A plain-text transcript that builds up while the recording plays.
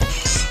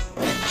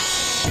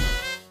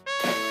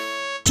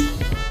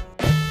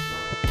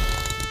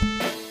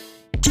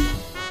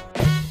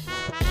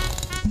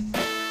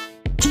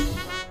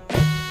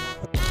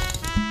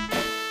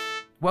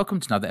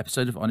welcome to another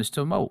episode of Honest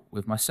to a Malt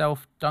with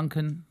myself,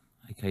 Duncan,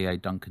 aka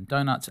Duncan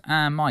Donuts,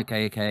 and Mike,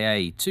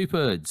 aka Two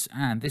Birds.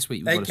 And this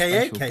week we've got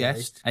a special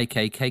guest,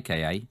 aka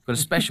KKA. We've got a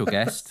special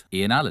guest,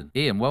 Ian Allan.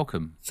 Ian,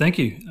 welcome. Thank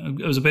you.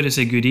 I was about to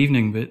say good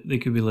evening, but they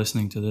could be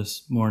listening to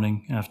this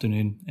morning,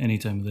 afternoon, any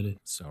time of the day.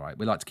 It's all right.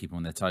 We like to keep them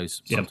on their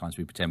toes. Sometimes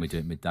we pretend we do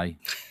it midday.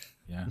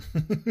 Yeah.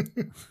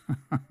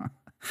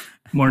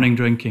 Morning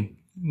drinking.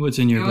 What's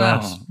in your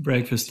glass?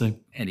 Breakfast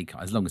time.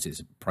 As long as it's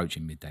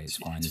approaching midday, it's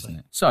fine, isn't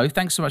it? So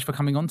thanks so much for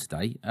coming on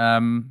today.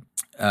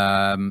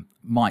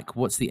 Mike,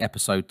 what's the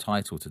episode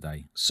title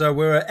today? So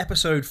we're at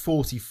episode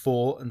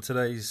 44, and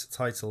today's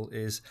title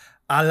is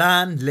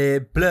Allan le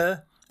Bleu.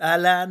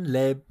 Allan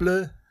le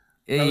Bleu.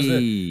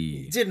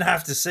 You didn't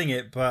have to sing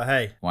it, but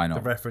hey, why not?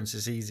 The reference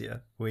is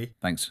easier.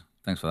 Thanks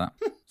for that.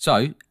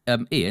 So,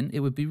 Ian, it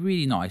would be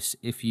really nice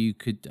if you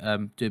could do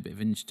a bit of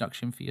an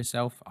introduction for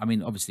yourself. I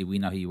mean, obviously, we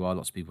know who you are.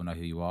 Lots of people know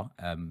who you are.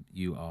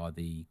 You are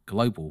the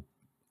global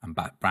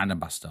brand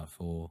ambassador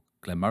for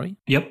Glenmorangie.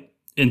 Yep.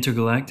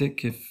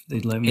 Intergalactic, if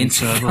they'd let me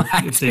travel.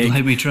 If they'd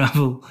let me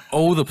travel.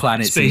 All the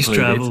planets Space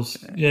included. Travels.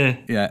 Yeah.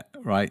 Yeah,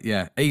 right,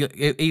 yeah.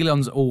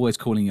 Elon's always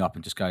calling you up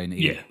and just going,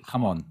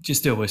 come on.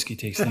 Just do a whiskey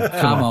tasting.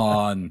 Come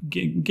on.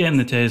 Get in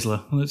the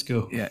Tesla. Let's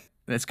go. Yeah,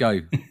 let's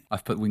go.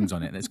 I've put wings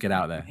on it. Let's get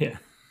out there. Yeah.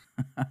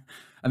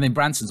 And then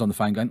Branson's on the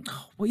phone going,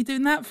 what are you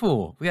doing that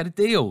for? We had a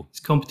deal. It's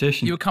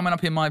competition. You were coming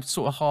up in my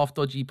sort of half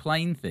dodgy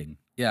plane thing.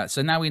 Yeah,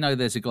 so now we know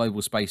there's a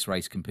global space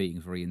race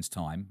competing for Ian's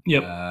time.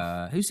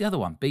 Yep. Who's the other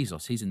one?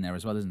 Bezos. He's in there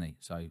as well, isn't he?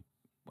 So,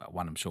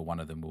 I'm sure one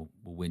of them will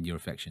win your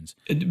affections.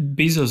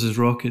 Bezos'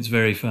 rocket's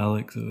very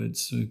phallic, though.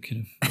 So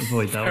kind of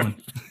avoid that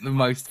one. The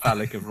most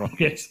phallic of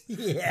rockets.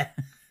 Yes.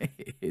 Yeah.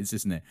 It is,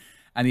 isn't it?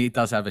 And he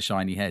does have a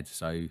shiny head.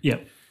 So, yeah.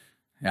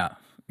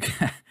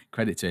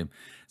 Credit to him.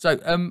 So,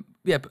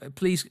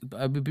 please,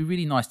 it would be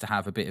really nice to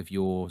have a bit of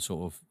your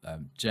sort of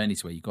journey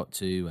to where you got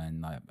to,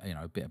 and a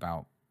bit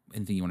about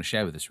anything you want to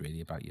share with us,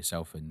 really, about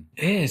yourself. And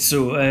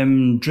so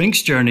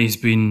drinks journey's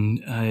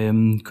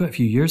been quite a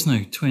few years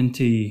now,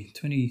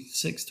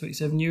 26,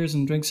 27 years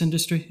in drinks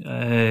industry.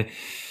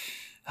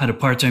 Had a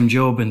part-time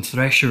job in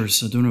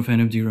Threshers. I don't know if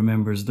anybody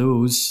remembers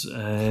those.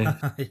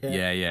 Yeah,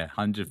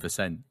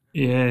 100%.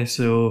 Yeah,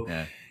 so...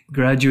 Yeah.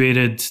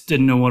 Graduated,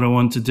 didn't know what I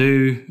wanted to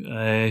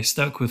do.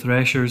 Stuck with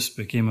Threshers,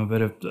 became a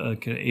bit of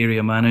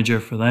area manager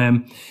for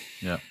them.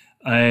 Yeah.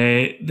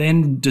 I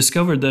then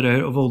discovered that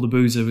out of all the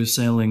booze I was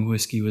selling,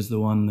 whiskey was the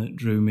one that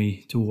drew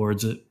me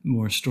towards it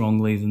more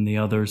strongly than the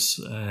others.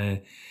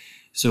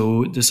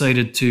 So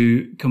decided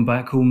to come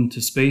back home to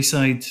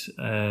Speyside.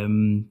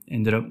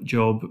 Ended up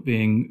job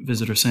being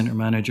visitor centre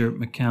manager at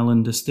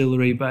Macallan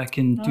Distillery back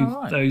in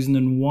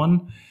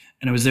 2001.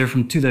 And I was there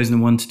from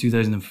 2001 to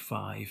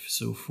 2005,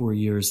 so 4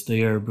 years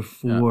there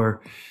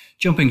before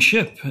jumping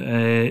ship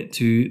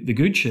to the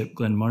good ship,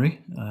 Glenmorangie,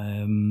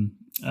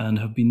 and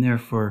have been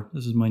there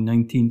this is my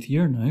 19th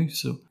year now.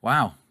 So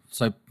wow,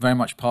 so very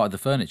much part of the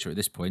furniture at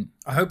this point.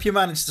 I hope you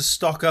managed to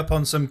stock up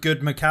on some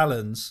good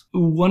Macallans.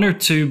 1 or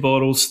 2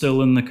 bottles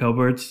still in the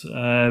cupboard.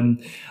 I'm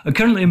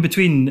currently in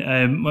between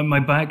my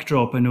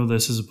backdrop. I know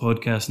this is a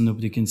podcast and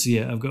nobody can see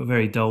it. I've got a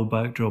very dull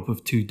backdrop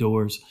of 2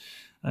 doors.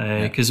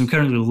 Because I'm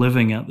currently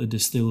living at the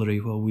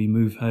distillery while we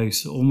move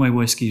house. All my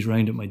whiskey's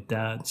round at my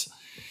dad's.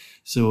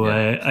 So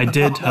I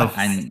did have...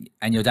 And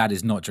your dad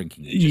is not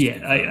drinking it? Yeah,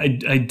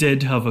 I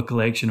did have a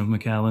collection of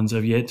Macallans.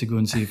 I've yet to go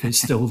and see if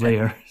it's still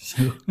there.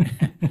 So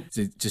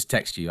just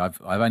text you. I've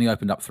only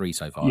opened up 3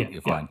 so far.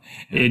 You're fine.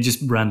 Yeah. It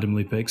just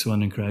randomly picks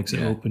one and cracks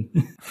it open.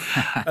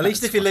 At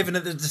least if you're living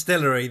at the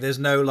distillery, there's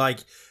no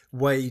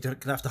way you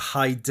don't have to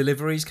hide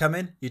deliveries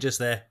coming. You're just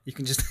there. You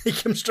can just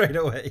take them straight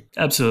away.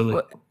 Absolutely.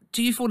 Well,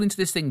 do you fall into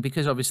this thing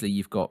because obviously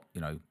you've got,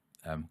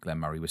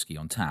 Glenmorangie whiskey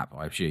on tap,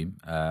 I assume,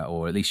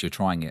 or at least you're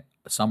trying it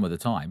some of the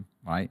time,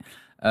 right?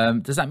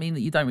 Does that mean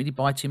that you don't really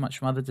buy too much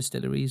from other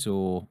distilleries,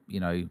 or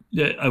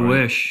Yeah, I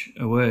wish.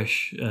 You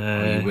wish.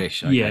 Okay,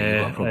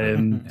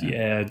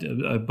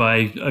 I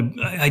buy.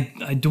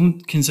 I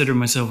don't consider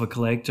myself a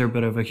collector,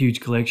 but I have a huge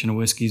collection of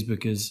whiskies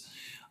because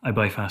I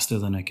buy faster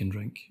than I can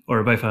drink, or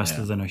I buy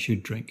faster than I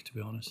should drink, to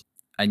be honest.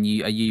 And do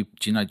you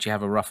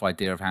have a rough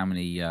idea of how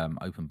many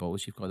open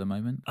bottles you've got at the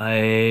moment?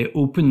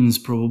 Opens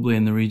probably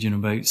in the region of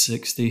about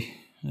 60.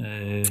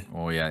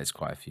 It's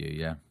quite a few,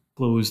 yeah.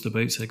 Closed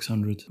about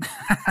 600.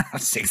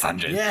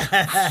 600?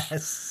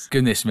 Yes!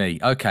 Goodness me.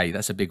 Okay,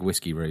 that's a big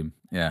whiskey room.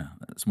 Yeah,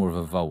 that's more of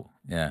a vault.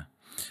 Yeah.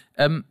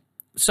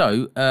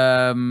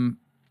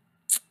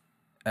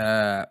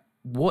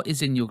 What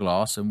is in your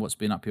glass and what's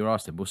been up your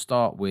arse then? We'll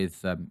start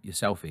with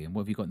yourself, Ian.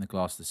 What have you got in the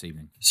glass this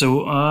evening?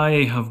 So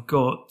I have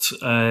got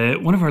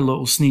one of our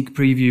little sneak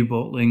preview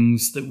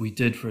bottlings that we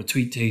did for a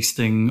tweet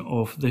tasting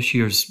of this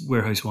year's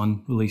Warehouse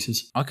One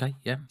releases. Okay,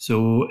 yeah.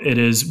 So it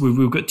is,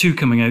 we've got 2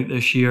 coming out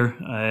this year.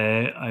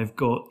 I've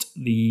got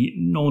the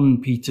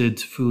non-peated,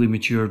 fully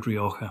matured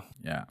Rioja,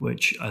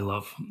 which I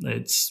love.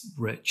 It's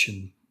rich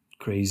and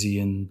crazy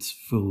and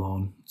full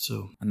on.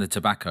 So, and the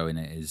tobacco in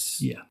it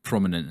is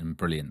prominent and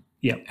brilliant.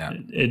 Yeah.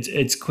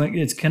 It's quick.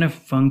 It's kind of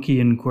funky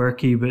and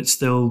quirky, but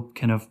still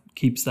kind of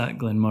keeps that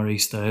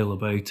Glenmurray style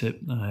about it,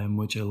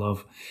 which I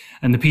love.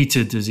 And the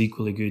peated is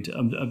equally good.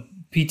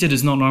 Peated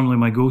is not normally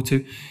my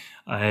go-to,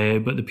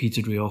 but the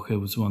peated Rioja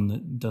was one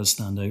that does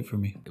stand out for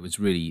me. It was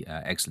really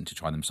excellent to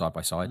try them side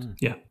by side.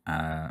 Yeah,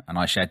 and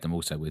I shared them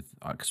also with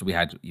because we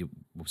had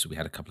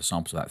a couple of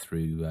samples of that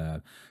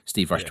through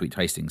Steve Rush Tweet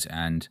Tastings,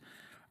 and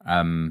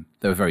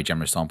they were very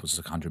generous samples,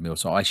 like 100 ml.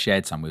 So I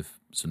shared some with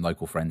some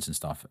local friends and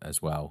stuff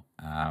as well,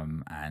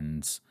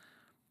 and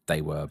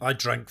they were. I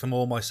drank them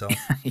all myself.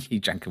 You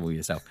drank them all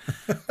yourself.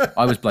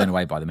 I was blown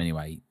away by them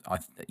anyway.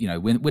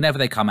 Whenever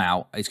they come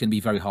out, it's going to be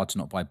very hard to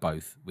not buy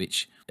both,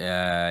 which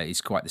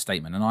is quite the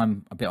statement. And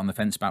I'm a bit on the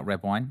fence about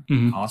red wine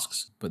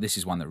casks, but this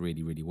is one that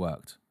really, really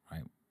worked,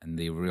 right? And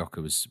the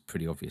Rioja was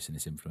pretty obvious in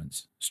its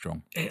influence,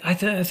 strong. I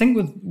think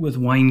with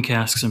wine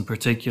casks in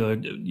particular,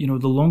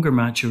 the longer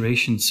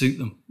maturations suit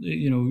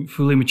them.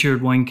 Fully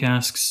matured wine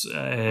casks.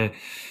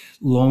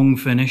 Long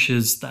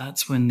finishes,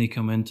 that's when they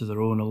come into their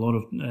own. A lot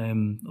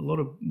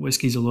of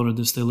whiskies, a lot of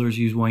distillers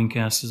use wine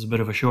casks as a bit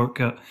of a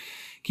shortcut,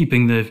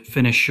 keeping the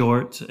finish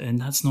short, and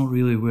that's not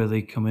really where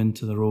they come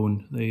into their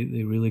own.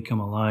 They really come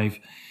alive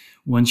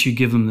once you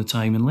give them the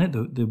time and let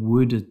the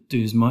wood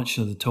do as much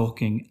of the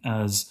talking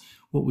as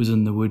what was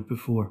in the wood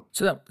before.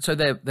 So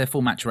they're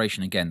full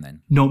maturation again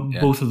then? No,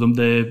 both of them.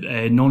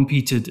 The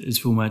non-peated is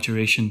full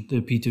maturation. The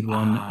peated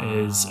one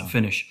is a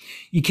finish.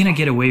 You kind of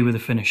get away with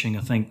the finishing,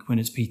 I think, when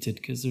it's peated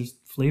because there's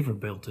flavour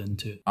built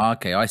into it.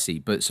 Okay, I see.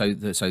 But so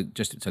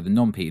the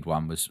non-peated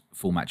one was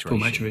full maturation.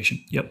 Full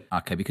maturation. Yep.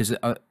 Okay, because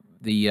I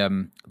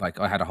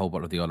had a whole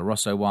bottle of the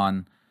Oloroso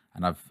one,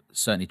 and I've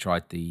certainly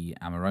tried the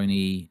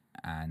Amarone,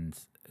 and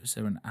was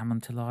there an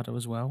Amontillado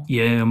as well?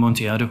 Yeah,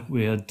 Amontillado.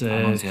 We had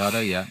Amontillado,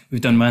 yeah. We've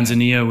done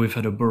Manzanilla. We've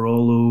had a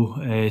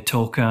Barolo,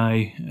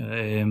 Tokai.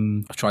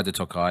 I've tried the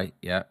Tokai,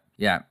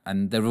 yeah,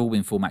 and they've all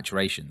been full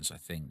maturations, I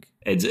think.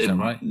 Is that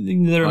right?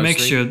 They're a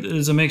mixture.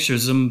 There's a mixture.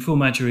 Some full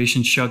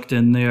maturations chucked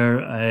in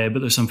there, but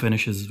there's some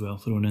finishes as well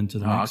thrown into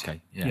the mix.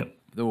 Okay, yeah. Yep.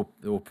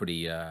 They're all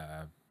pretty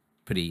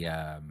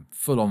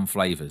full-on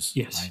flavours.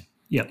 Yes. Right?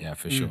 Yeah,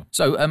 for sure.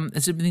 So,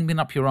 has anything been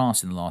up your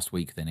arse in the last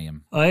week then,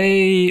 Ian?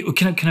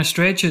 Can I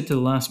stretch it to the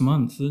last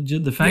month?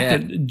 The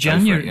fact that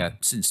January,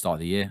 since the start of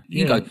the year,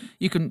 you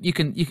can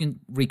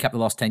recap the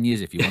last 10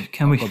 years if you want.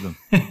 Can we? Problem.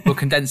 We'll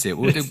condense it.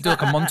 We'll do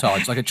like a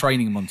montage, like a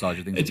training montage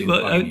of things.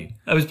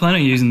 I was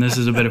planning on using this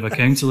as a bit of a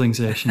counselling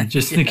session,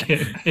 just to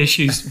get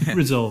issues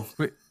resolved.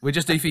 We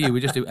just do for you.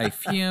 We just do a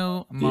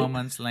few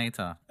moments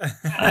later.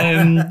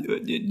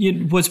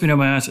 What's been on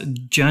my ass?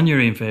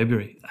 January and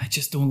February. I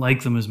just don't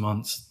like them as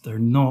months. They're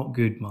not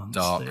good months.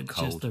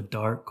 They're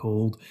dark,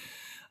 cold.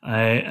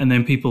 And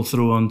then people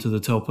throw on to the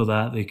top of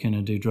that, they kind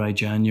of do dry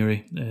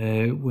January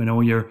when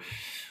all your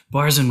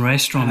bars and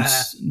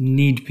restaurants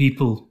need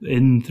people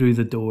in through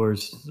the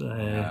doors.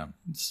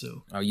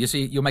 So, you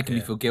see, you're making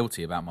me feel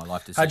guilty about my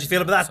life decision. How do you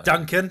feel about that,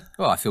 Duncan?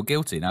 Well, I feel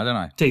guilty now, don't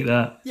I? Take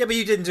that. Yeah, but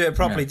you didn't do it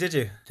properly, did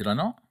you? Did I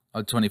not?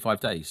 25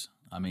 days.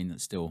 I mean,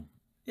 it's still...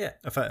 Yeah,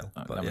 a fail.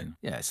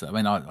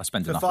 I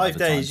spent for enough 5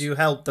 days. You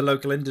helped the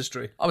local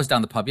industry. I was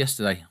down the pub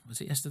yesterday. Was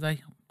it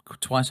yesterday?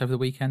 Twice over the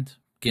weekend.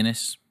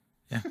 Guinness.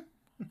 Yeah,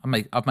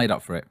 I've made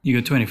up for it. You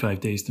got 25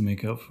 days to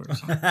make up for it.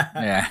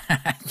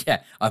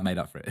 yeah, I've made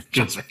up for it.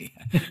 Trust me.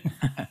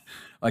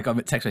 Like I'm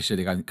at text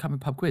yesterday going, come and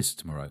pub quiz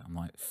tomorrow. I'm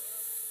like,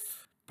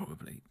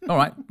 probably. All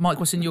right, Mike,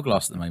 what's in your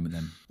glass at the moment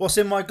then? What's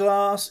in my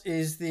glass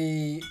is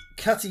the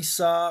Cutty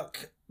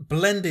Sark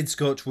blended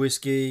Scotch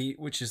whiskey,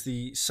 which is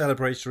the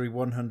celebratory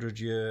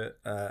 100-year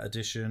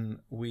edition.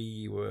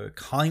 We were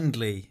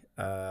kindly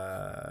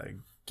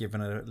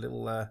given a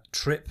little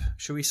trip,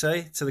 shall we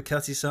say, to the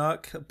Cutty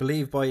Sark.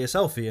 Believed by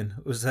yourself, Ian,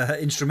 was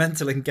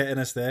instrumental in getting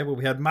us there. Well,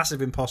 we had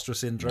massive imposter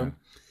syndrome.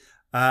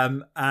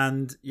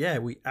 And yeah,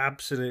 we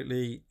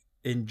absolutely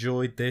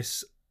enjoyed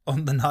this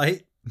on the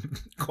night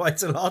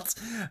quite a lot,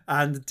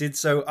 and did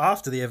so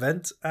after the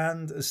event,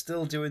 and are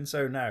still doing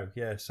so now.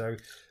 Yeah, so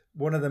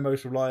one of the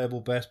most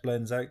reliable best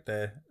blends out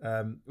there,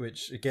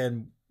 which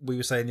again we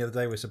were saying the other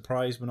day, we're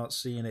surprised we're not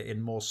seeing it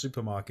in more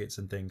supermarkets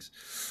and things.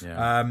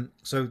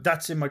 So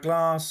that's in my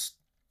glass.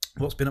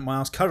 What's been at my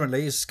house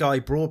currently is Sky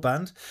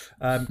Broadband,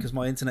 because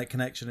my internet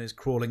connection is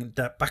crawling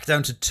back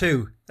down to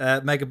 2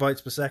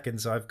 megabytes per second.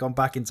 So I've gone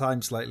back in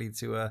time slightly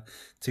to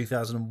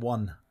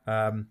 2001.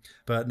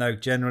 But no,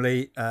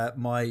 generally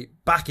my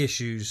back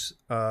issues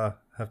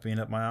have been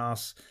at my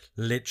arse.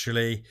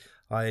 Literally,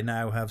 I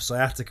now have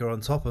sciatica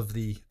on top of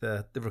the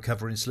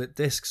recovering slip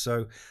disc,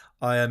 so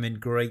I am in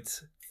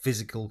great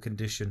physical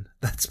condition.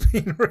 That's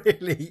been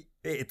really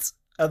it.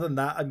 Other than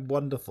that, I'm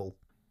wonderful.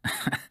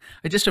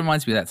 It just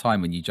reminds me of that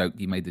time when you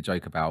made the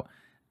joke about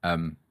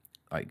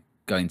like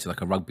going to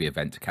like a rugby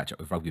event to catch up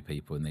with rugby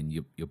people, and then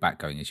your back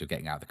going as you're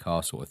getting out of the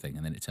car sort of thing,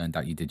 and then it turned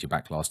out you did your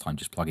back last time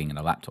just plugging in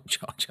a laptop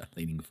charger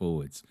leaning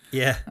forwards.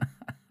 Yeah.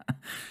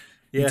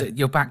 Yeah.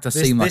 Your back does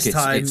seem like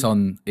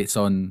it's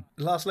on.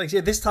 Last legs.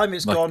 Yeah, this time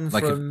it's gone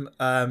from.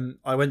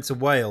 I went to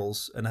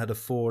Wales and had a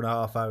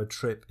 4.5 hour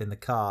trip in the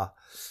car,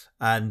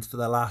 and for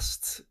the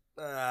last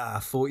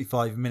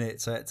 45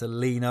 minutes, I had to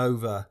lean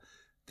over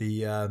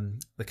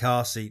the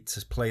car seat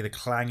to play the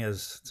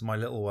clangers to my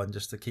little one,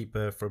 just to keep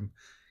her from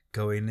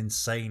going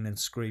insane and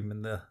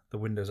screaming the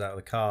windows out of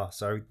the car.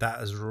 So that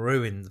has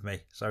ruined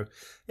me. So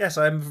yes,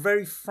 I am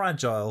very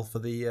fragile for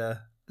the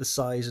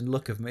size and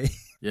look of me.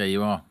 Yeah,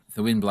 you are. If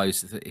the wind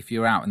blows, if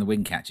you're out and the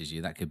wind catches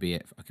you, that could be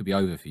it. It could be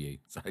over for you.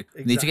 So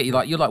we need to get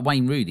you you're like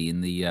Wayne Rooney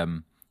in the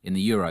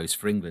Euros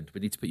for England.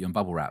 We need to put you on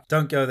bubble wrap.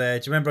 Don't go there.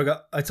 Do you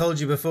remember I told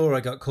you before I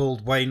got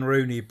called Wayne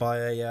Rooney by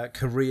a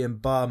Korean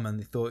barman.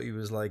 He thought he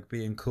was like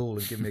being cool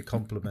and giving me a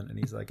compliment, and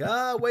he's like,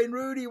 Wayne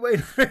Rooney,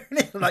 Wayne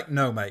Rooney. I'm like,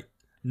 no, mate,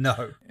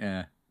 no.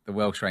 Yeah, the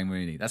Welsh Wayne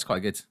Rooney. That's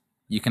quite good.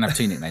 You can have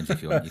two nicknames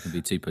if you want. You can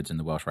be two puds and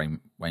the Welsh Wayne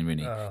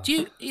Rooney.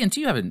 Ian,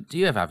 do you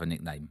ever have a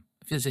nickname?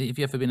 Have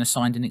you ever been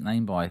assigned a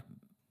nickname by?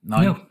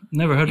 No,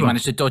 never heard You one.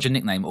 managed to dodge a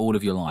nickname all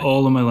of your life.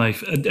 All of my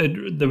life.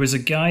 There was a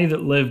guy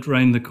that lived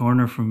round the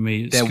corner from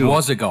me at school. There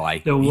was a guy.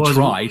 He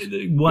tried.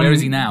 One, Where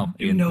is he now?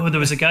 Ian? No, there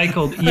was a guy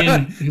called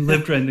Ian who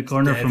lived round the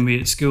corner from me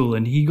at school,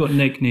 and he got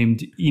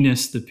nicknamed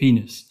Enos the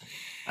Penis.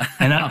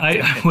 And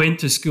I went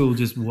to school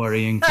just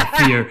worrying for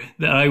fear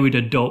that I would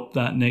adopt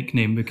that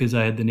nickname because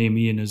I had the name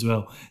Ian as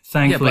well.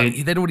 Thankfully, yeah,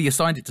 but they'd already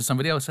assigned it to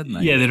somebody else, hadn't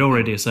they? Yeah, they'd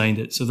already assigned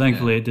it. So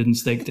thankfully, it didn't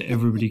stick to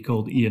everybody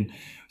called Ian.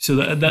 So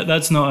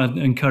that's not an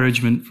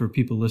encouragement for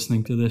people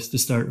listening to this to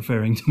start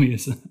referring to me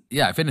as that.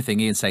 Yeah, if anything,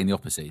 Ian's saying the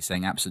opposite. He's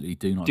saying absolutely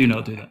do not do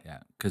that. Yeah,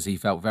 because he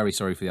felt very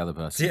sorry for the other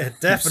person. Yeah,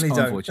 definitely so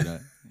don't.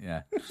 Unfortunate.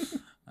 Yeah.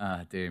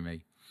 Dear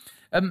me.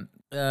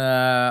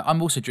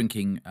 I'm also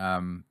drinking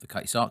the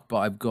Cutty Sark, but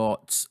I've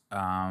got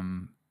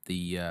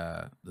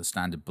the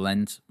standard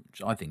blend,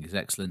 which I think is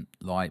excellent,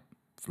 light,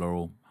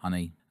 floral,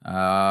 honey.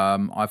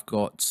 I've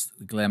got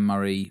the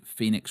Glenmurray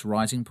Phoenix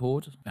Rising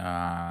poured.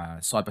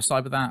 Side by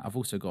side with that, I've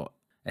also got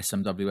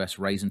SMWS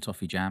Raisin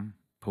Toffee Jam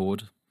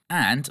poured.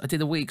 And I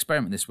did a wee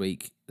experiment this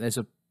week. There's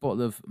a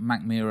bottle of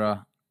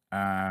Macmira,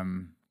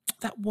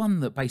 that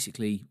one that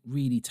basically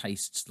really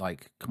tastes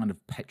like kind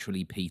of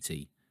petrol-y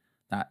peaty.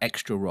 That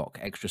extra rock,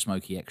 extra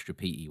smoky, extra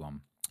peaty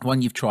one.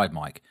 One you've tried,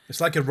 Mike.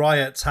 It's like a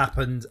riot's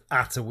happened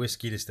at a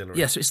whiskey distillery.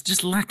 Yeah, so it's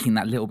just lacking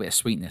that little bit of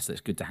sweetness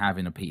that's good to have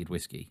in a peated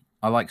whiskey.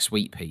 I like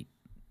sweet peat,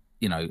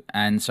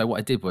 and so what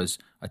I did was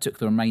I took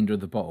the remainder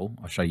of the bottle,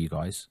 I'll show you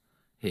guys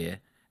here,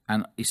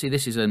 and you see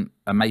this is a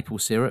maple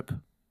syrup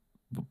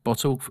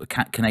bottle, a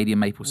Canadian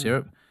maple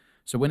syrup.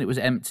 So when it was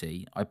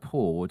empty, I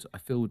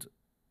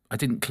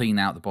didn't clean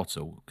out the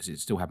bottle because it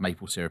still had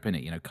maple syrup in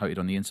it, coated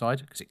on the inside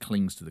because it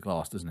clings to the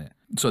glass, doesn't it?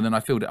 So then I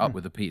filled it up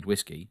with the peated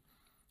whiskey,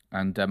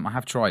 and I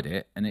have tried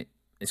it, and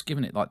it's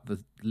given it like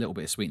the little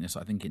bit of sweetness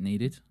I think it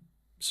needed.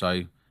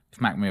 So if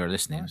Macmira are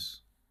listening,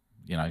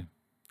 there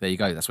you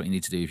go. That's what you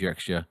need to do if you're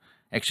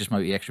extra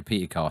smoky, extra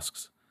peated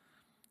casks.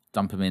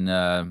 Dump them in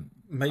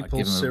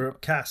maple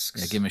syrup casks.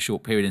 Yeah, give them a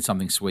short period in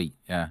something sweet.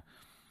 Yeah,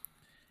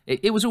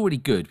 it was already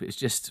good, but it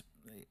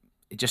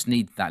just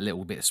needs that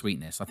little bit of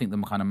sweetness. I think the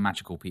kind of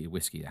magical peated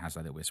whiskey that has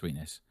that little bit of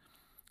sweetness.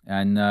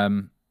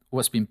 And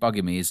what's been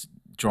bugging me is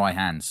dry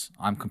hands.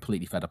 I'm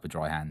completely fed up with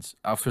dry hands.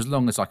 For as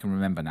long as I can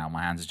remember now,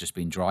 my hands have just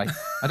been dry.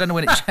 I don't know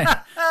when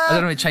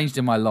it changed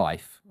in my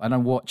life. I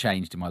don't know what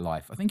changed in my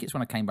life. I think it's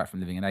when I came back from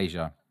living in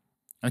Asia.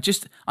 I'm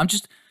just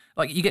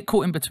like, you get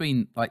caught in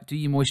between. Like, if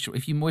you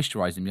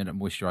moisturize them, you end up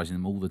moisturizing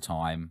them all the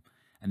time,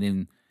 and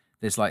then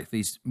there's like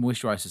these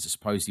moisturizers that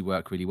supposedly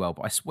work really well,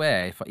 but I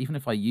swear, even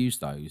if I use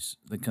those,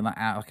 like an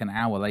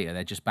hour later,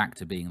 they're just back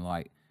to being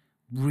like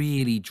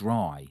really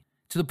dry,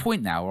 to the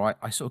point now where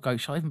I sort of go,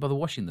 shall I even bother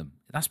washing them?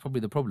 That's probably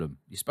the problem.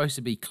 You're supposed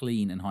to be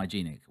clean and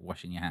hygienic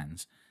washing your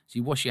hands. So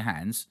you wash your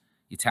hands,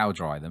 you towel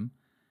dry them,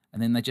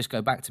 and then they just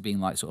go back to being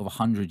like sort of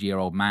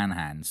 100-year-old man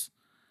hands,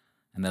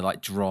 and they're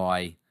like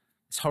dry.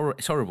 It's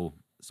horrible.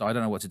 So I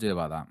don't know what to do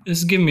about that. This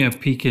is giving me a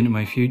peek into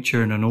my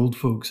future in an old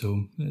folks'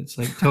 home. It's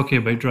like talking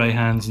about dry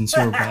hands and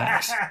sore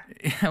backs.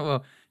 Yeah,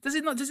 well, does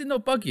it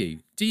not bug you?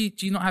 Do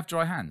you not have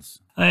dry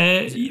hands?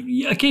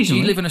 Occasionally. Do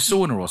you live in a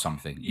sauna or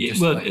something?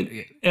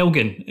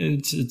 Elgin.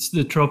 It's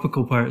the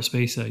tropical part of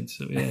Speyside.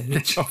 So yeah, the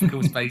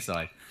tropical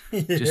Speyside.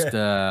 Yeah. Just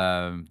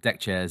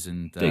deck chairs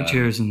and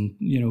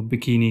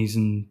bikinis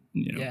and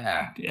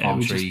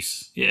palm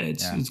trees.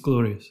 It's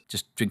glorious.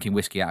 Just drinking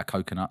whiskey out of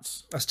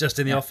coconuts. That's just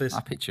in the office.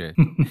 I picture it.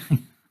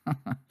 You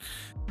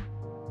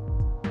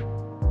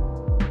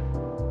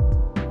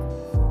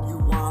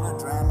want a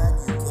drama,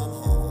 you can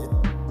have it.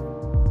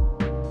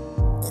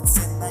 It's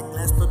in that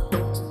glass, but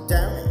don't you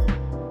down it.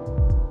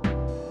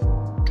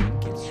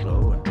 Drink it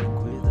slow and drink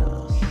with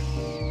us.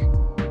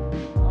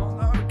 Oh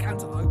no,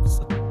 cantaloupes.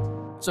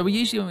 So we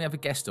usually, when we have a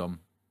guest on,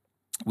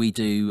 we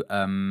do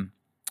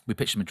we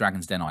pitch them a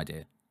Dragon's Den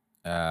idea.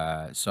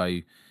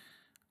 So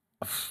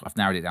I've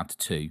narrowed it down to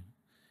two.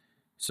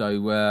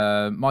 So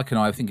Mike and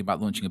I are thinking about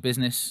launching a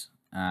business.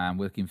 We're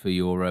looking for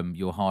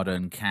your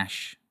hard-earned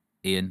cash,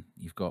 Ian.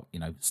 You've got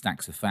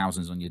stacks of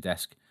thousands on your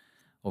desk.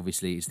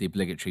 obviously it's the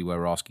obligatory where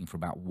we're asking for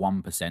about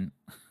 1%.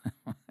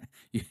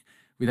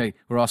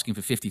 We're asking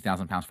for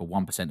 £50,000 for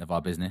 1% of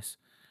our business.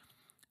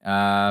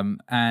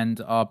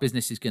 And our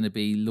business is going to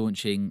be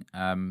launching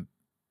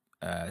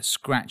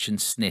scratch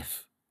and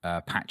sniff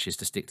patches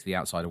to stick to the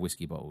outside of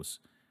whiskey bottles,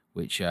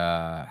 which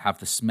have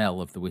the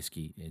smell of the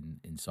whiskey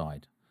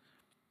inside.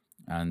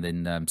 And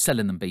then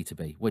selling them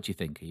B2B. What do you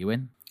think? Are you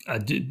in? I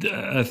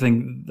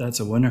think that's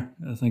a winner.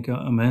 I think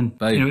I'm in.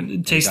 Boom. You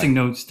know, tasting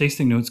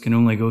notes can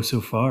only go so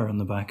far on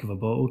the back of a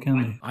bottle,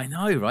 can't they? I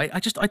know, right?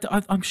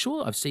 I'm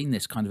sure I've seen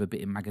this kind of a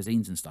bit in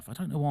magazines and stuff. I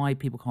don't know why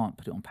people can't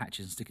put it on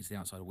patches and stick it to the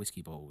outside of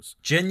whiskey bottles.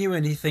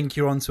 Genuinely think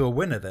you're onto a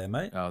winner there,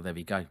 mate. Oh, there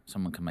we go.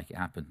 Someone can make it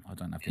happen. I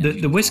don't have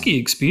The Whiskey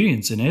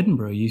Experience in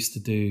Edinburgh used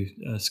to do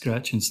a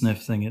scratch and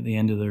sniff thing at the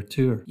end of their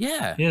tour.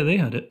 Yeah. Yeah, they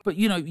had it. But,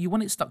 you know, you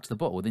want it stuck to the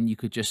bottle, then you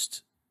could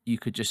just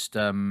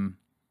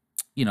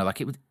you know,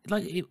 like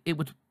it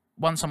would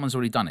once someone's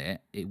already done it,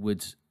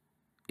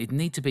 it'd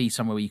need to be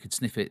somewhere where you could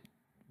sniff it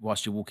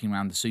whilst you're walking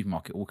around the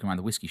supermarket, walking around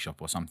the whiskey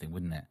shop or something,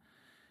 wouldn't it?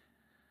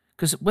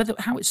 Because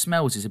how it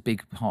smells is a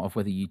big part of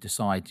whether you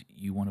decide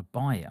you want to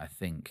buy it. I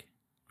think,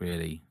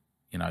 really,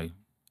 you know,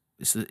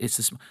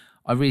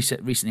 I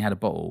recently had a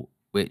bottle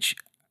which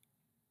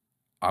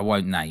I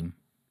won't name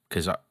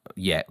because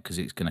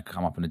it's going to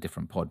come up in a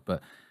different pod,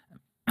 but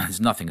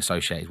there's nothing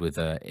associated with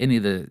any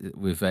of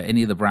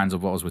the brands or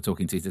bottles we're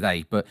talking to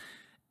today. But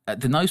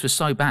the nose was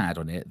so bad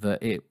on it that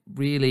it's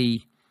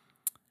really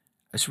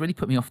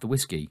put me off the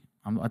whiskey.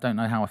 I don't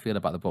know how I feel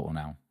about the bottle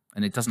now,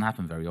 and it doesn't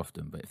happen very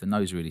often. But if the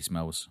nose really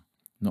smells,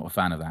 not a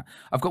fan of that.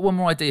 I've got one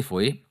more idea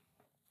for you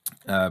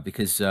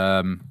because we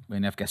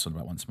only have guests on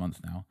about once a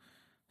month now.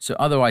 So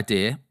other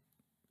idea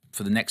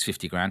for the next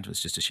 50 grand,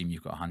 let's just assume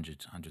you've got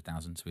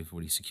 100,000, so we've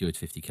already secured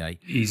 50k.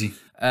 Easy.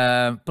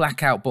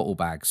 Blackout bottle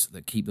bags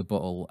that keep the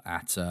bottle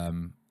at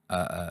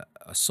a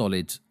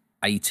solid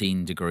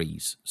 18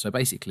 degrees. So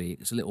basically,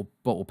 it's a little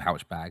bottle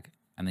pouch bag,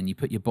 and then you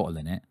put your bottle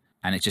in it,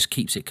 and it just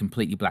keeps it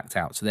completely blacked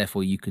out. So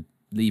therefore, you could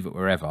leave it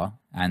wherever,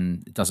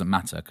 and it doesn't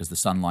matter because the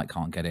sunlight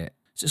can't get it.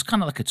 So it's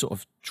kind of like a sort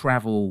of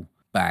travel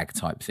bag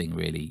type thing,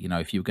 really. You know,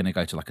 if you were going to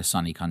go to like a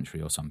sunny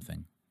country or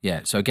something.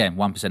 Yeah. So again,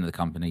 1% of the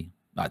company.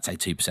 I'd say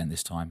 2%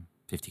 this time,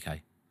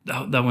 50k.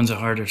 That one's a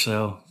harder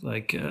sell.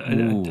 Like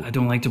I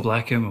don't like to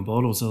black out my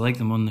bottles. I like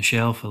them on the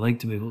shelf. I like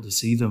to be able to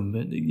see them.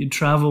 But you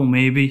travel,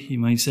 maybe you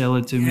might sell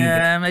it to me.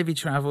 Yeah, maybe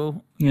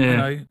travel. Yeah. You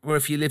know, or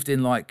if you lived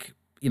in like,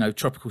 you know,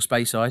 tropical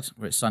Speyside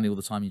where it's sunny all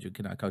the time, you're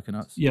drinking out of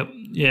coconuts. Yep.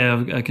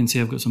 Yeah, I can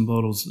see I've got some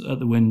bottles at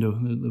the window.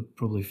 They'll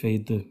probably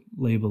fade the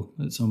label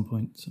at some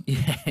point. So.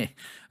 Yeah,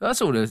 that's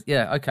all it is.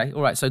 Yeah, okay,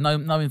 all right. So no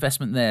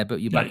investment there,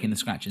 but you're back in the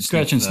scratch and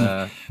sniff. Scratch and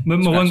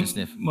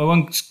sniff. My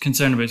one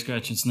concern about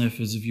scratch and sniff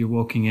is if you're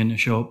walking in a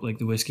shop like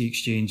the Whiskey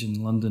Exchange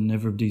in London,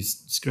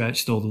 everybody's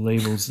scratched all the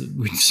labels that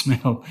would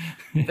smell.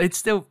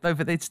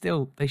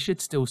 They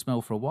should still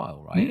smell for a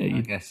while, right? Yeah,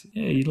 I guess.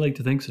 Yeah, you'd like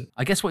to think so.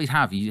 I guess what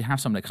you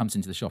have someone that comes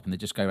into the shop and they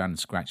just go around and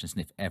scratch and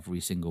sniff every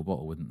single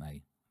bottle, wouldn't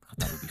they? God,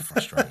 that would be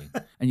frustrating.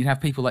 And you'd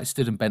have people like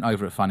stood and bent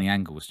over at funny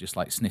angles, just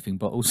like sniffing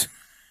bottles.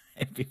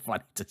 It'd be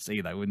funny to see,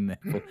 though, wouldn't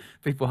it?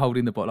 People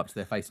holding the bottle up to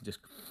their face and just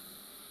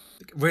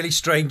really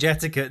strange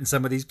etiquette in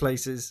some of these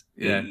places.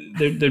 Yeah,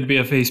 there'd be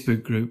a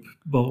Facebook group,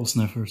 bottle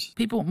sniffers.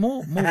 People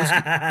more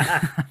whiskey,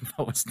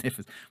 bottle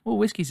sniffers. More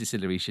whiskey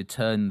distilleries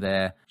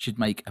should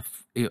make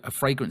a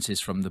fragrances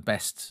from the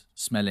best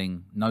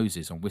smelling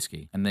noses on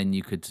whiskey, and then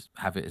you could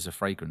have it as a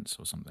fragrance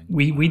or something.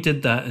 We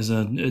did that as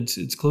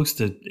it's close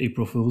to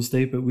April Fool's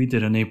Day, but we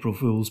did an April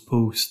Fool's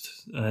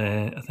post.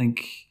 I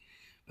think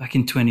back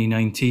in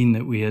 2019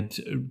 that we had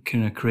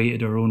kind of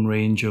created our own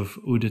range of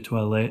eau de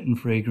toilette and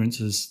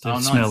fragrances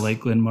to smell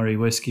like Glenmorangie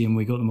whiskey, and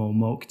we got them all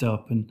mocked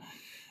up and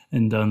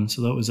done.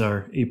 So that was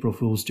our April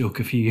Fool's joke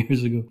a few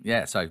years ago.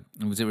 Yeah, so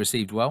was it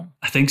received well?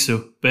 I think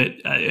so, but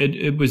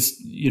it was,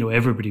 you know,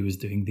 everybody was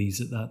doing these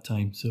at that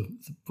time, so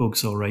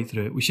folks saw right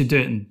through it. We should do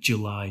it in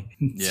July.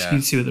 Yeah,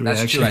 see what the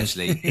that's reaction true, is.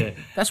 actually. Yeah.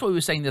 That's what we were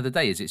saying the other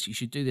day. You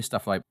should do this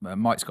stuff like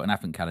Mike's got an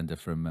advent calendar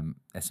from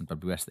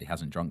S&WS that he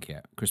hasn't drunk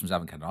yet. Christmas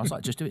advent calendar. I was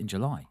like, just do it in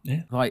July.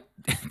 Yeah, like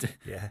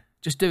yeah.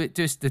 Just do it.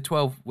 Do the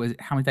 12.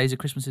 How many days of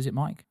Christmas is it,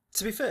 Mike?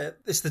 To be fair,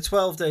 it's the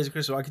 12 days of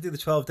Christmas. I could do the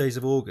 12 days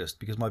of August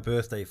because my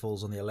birthday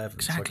falls on the 11th.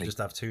 Exactly. So I could just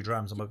have 2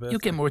 drams on my birthday. You'll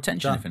get more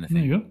attention, if anything.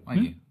 There you go.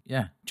 Won't you?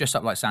 Yeah. Dress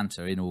up like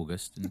Santa in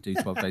August and do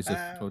 12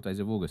 days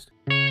of August.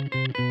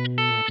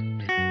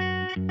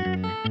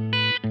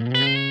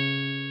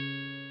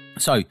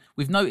 So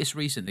we've noticed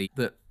recently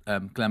that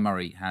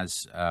Glenmorangie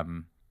has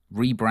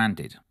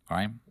rebranded,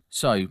 right?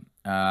 So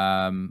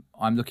I'm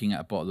looking at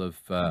a bottle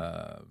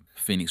of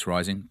Phoenix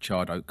Rising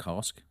charred oak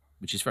cask,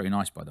 which is very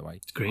nice, by the way.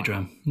 It's a great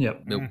dram.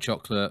 Yep. Milk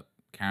chocolate,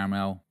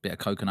 caramel, bit of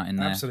coconut in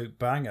there. Absolute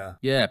banger.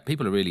 Yeah,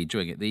 people are really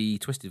enjoying it. The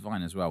twisted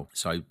vine as well.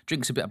 So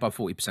drinks a bit above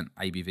 40%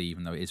 ABV,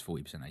 even though it is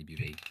 40%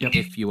 ABV. Yep.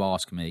 If you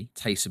ask me,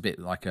 tastes a bit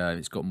like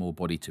it's got more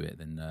body to it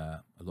than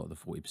a lot of the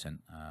 40%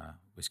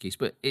 whiskies,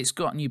 but it's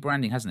got new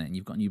branding, hasn't it? And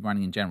you've got new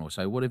branding in general.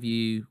 So what have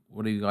you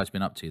guys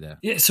been up to there?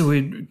 Yeah, so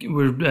we're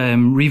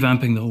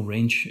revamping the whole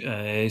range.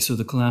 So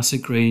the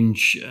classic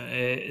range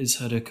has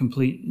had a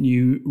complete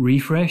new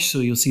refresh. So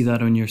you'll see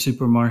that on your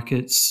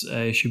supermarkets.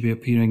 It should be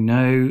appearing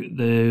now.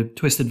 The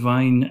Twisted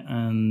Vine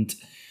and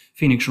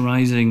Phoenix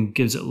Rising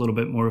gives it a little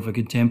bit more of a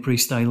contemporary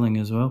styling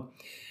as well.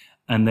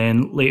 And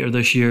then later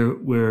this year,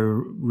 we're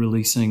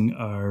releasing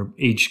our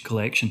aged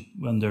collection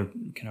under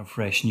kind of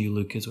fresh new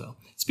look as well.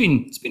 It's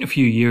been a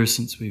few years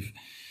since we've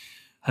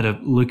had a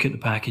look at the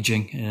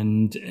packaging,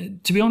 and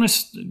to be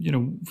honest,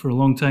 for a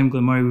long time,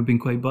 Glenmorangie, we've been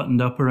quite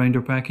buttoned up around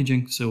our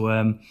packaging. So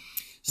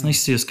it's nice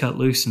to see us cut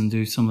loose and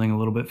do something a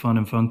little bit fun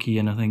and funky.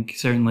 And I think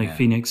certainly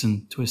Phoenix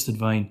and Twisted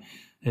Vine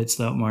hits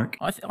that mark.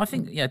 I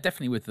think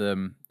definitely with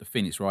the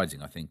Phoenix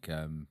Rising, I think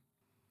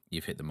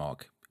you've hit the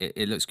mark.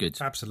 It looks good.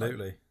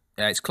 Absolutely.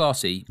 Yeah, it's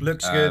classy.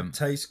 Looks good,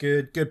 tastes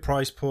good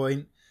price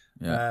point.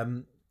 Yeah.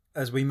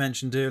 As we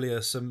mentioned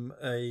earlier,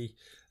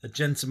 a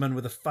gentleman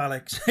with a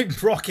phallic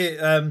shaped rocket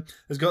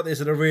has got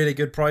this at a really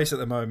good price at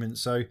the moment.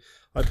 So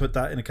I put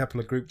that in a couple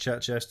of group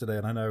chats yesterday,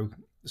 and I know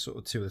sort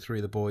of 2 or 3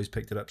 of the boys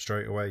picked it up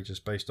straight away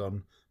just based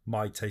on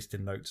my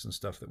tasting notes and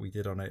stuff that we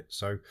did on it.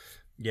 So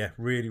yeah,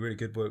 really, really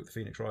good work with the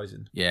Phoenix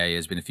Rising. Yeah,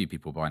 there's been a few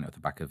people buying it off the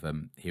back of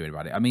hearing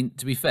about it. I mean,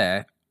 to be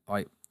fair,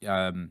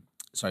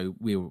 so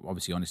we were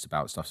obviously honest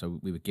about stuff. So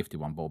we were gifted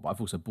one bottle, but I've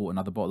also bought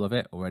another bottle of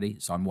it already.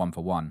 So I'm 1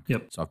 for 1.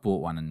 Yep. So I've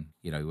bought one and,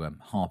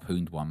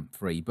 harpooned one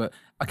free. But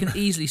I can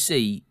easily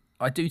see,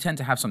 I do tend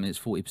to have something that's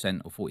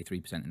 40% or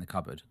 43% in the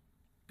cupboard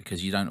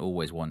because you don't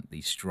always want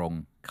these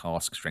strong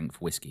cask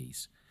strength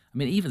whiskies. I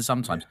mean, even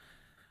sometimes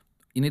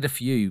you need a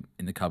few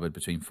in the cupboard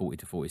between 40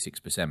 to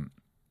 46%.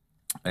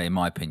 In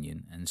my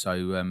opinion. And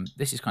so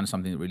this is kind of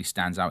something that really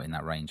stands out in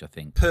that range, I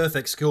think.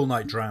 Perfect school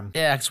night dram.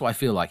 Yeah, that's what I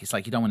feel like. It's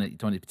like you don't want it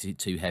to be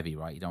too heavy,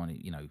 right? You don't want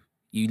it,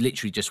 you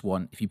literally just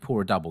want, if you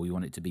pour a double, you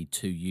want it to be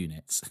 2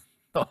 units,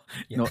 not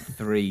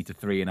 3 to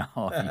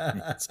 3.5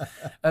 units.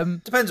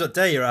 Depends what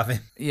day you're having.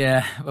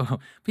 Yeah,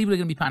 well, people are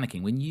going to be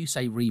panicking. When you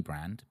say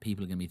rebrand,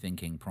 people are going to be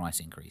thinking price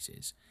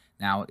increases.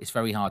 Now, it's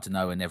very hard to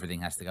know and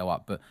everything has to go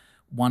up, but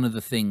one of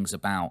the things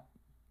about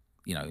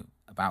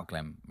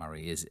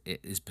Glenmorangie is it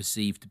is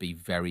perceived to be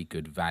very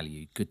good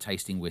value, good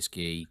tasting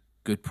whiskey,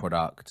 good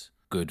product,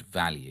 good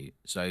value.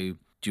 So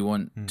do you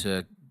want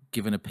to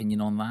give an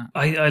opinion on that?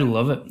 I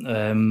love it.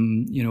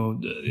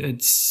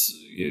 It's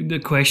the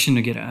question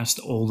I get asked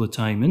all the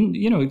time, and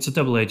it's a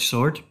double-edged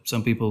sword.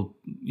 Some people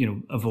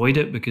avoid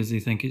it because they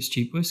think it's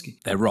cheap whiskey.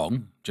 They're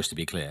wrong, just to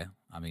be clear.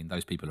 I mean,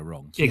 those people are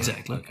wrong. So,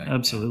 exactly. Okay,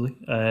 absolutely.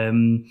 Yeah.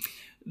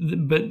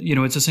 But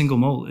it's a single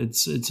malt.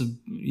 It's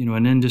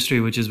an industry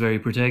which is very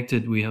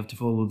protected. We have to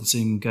follow the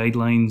same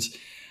guidelines.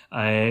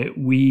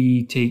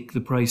 We take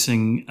the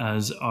pricing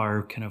as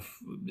our kind of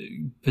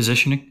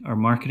positioning, our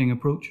marketing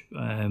approach.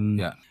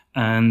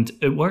 And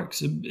it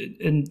works.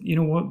 And you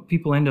know what?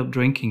 People end up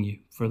drinking you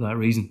for that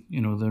reason.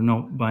 They're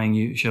not buying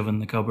you, shoving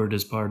the cupboard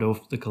as part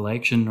of the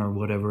collection or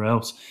whatever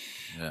else.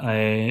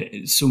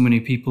 Yeah. So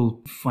many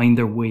people find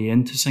their way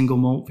into single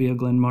malt via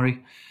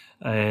Glenmorangie.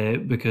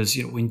 Because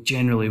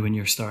when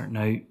you're starting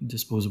out,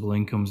 disposable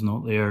income's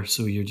not there,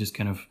 so you're just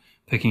kind of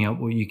picking up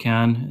what you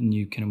can, and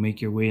you kind of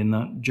make your way in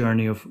that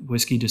journey of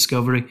whiskey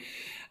discovery.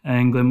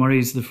 And Glenmorangie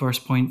is the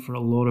first point for a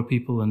lot of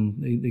people,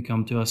 and they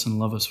come to us and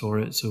love us for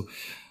it. So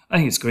I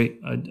think it's great.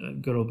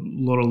 I've got a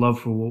lot of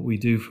love for what we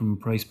do from a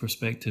price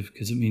perspective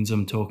because it means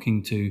I'm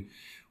talking to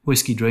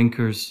whiskey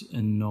drinkers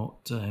and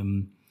not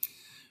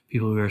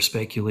people who are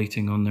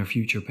speculating on their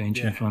future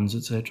pension funds,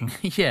 etc.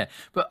 Yeah,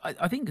 but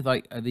I think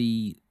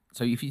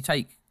so if you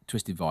take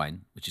Twisted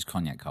Vine, which is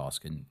cognac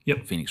cask, and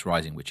Phoenix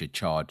Rising, which are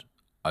charred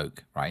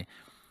oak, right?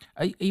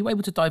 Are you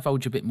able to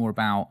divulge a bit more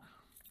about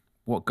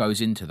what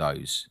goes into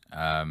those?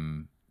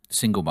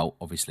 Single malt,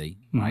 obviously,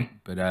 right?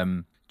 But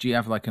do you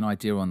have like an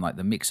idea on like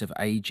the mix of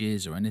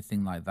ages or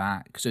anything like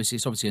that? Because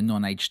it's obviously a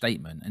non-age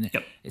statement, and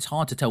it's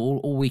hard to tell.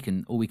 All we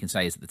can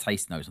say is that the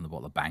taste notes on the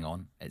bottle are bang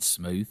on. It's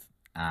smooth.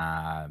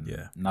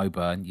 No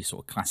burn, you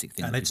sort of classic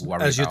thing. And that it's, people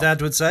worry as your about.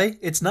 dad would say,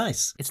 it's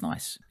nice. It's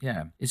nice,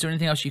 yeah. Is there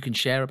anything else you can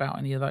share about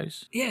any of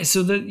those? Yeah,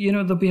 so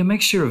there'll be a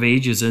mixture of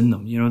ages in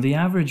them. The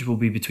average will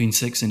be between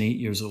 6 and 8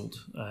 years old.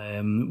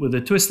 With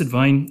the Twisted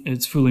Vine,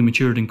 it's fully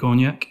matured in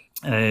cognac.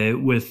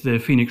 With the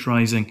Phoenix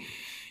Rising,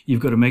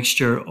 you've got a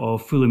mixture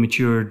of fully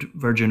matured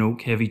virgin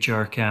oak heavy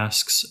char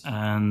casks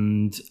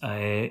and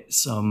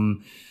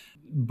some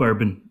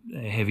bourbon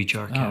heavy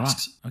char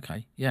casks. Right.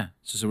 Okay, yeah.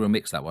 So it's a real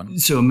mix, that one.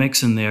 So a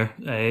mix in there.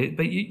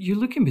 But you're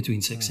looking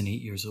between 6 and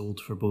 8 years old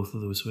for both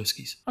of those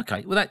whiskies.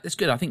 Okay, well, that's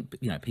good. I think,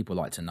 people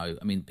like to know.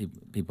 I mean,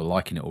 people are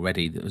liking it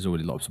already. There's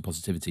already lots of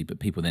positivity, but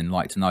people then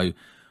like to know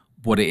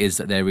what it is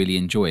that they're really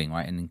enjoying,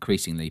 right? And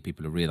increasingly,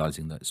 people are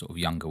realising that sort of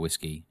younger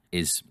whiskey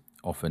is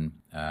often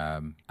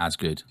as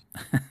good.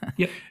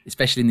 Yep.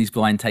 Especially in these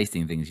blind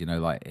tasting things,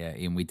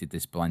 Ian, we did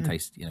this blind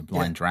taste,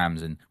 blind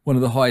drams, and one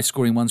of the highest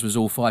scoring ones was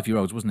all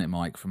 5-year-olds, wasn't it,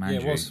 Mike, from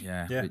Andrew? Yeah, it was.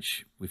 Yeah,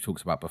 which we've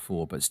talked about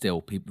before, but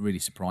still, people really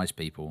surprised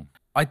people.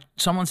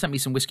 Someone sent me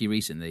some whiskey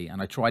recently,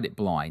 and I tried it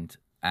blind,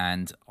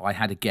 and I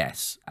had a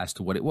guess as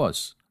to what it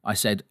was. I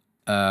said,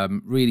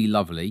 really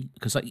lovely,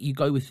 because like you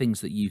go with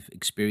things that you've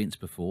experienced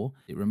before.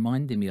 It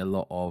reminded me a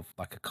lot of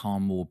like a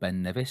Carmore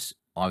Ben Nevis.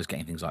 I was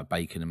getting things like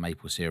bacon and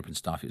maple syrup and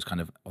stuff. It was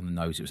kind of on the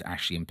nose. It was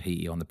ashy and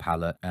peaty on the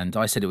palate. And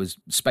I said it was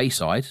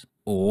Speyside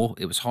or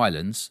it was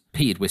Highlands,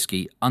 peated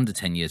whiskey, under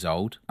 10 years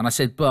old. And I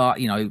said,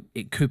 but, you know,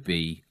 it could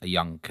be a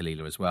young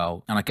Kalila as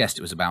well. And I guessed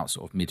it was about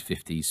sort of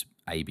mid-50s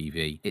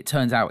ABV. It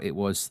turns out it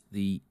was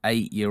the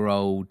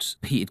 8-year-old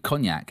peated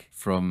cognac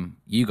from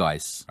you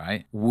guys,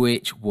 right?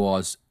 Which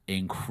was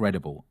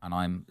incredible. And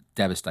I'm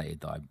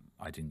devastated that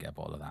I didn't get a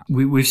bottle of that.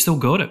 We've still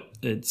got it.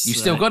 It's you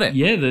still got it?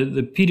 Yeah,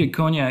 the peated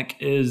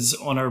cognac is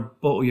on our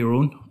bottle your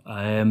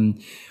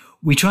own.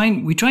 We try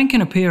and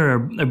kind of pair our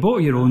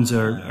bottle your owns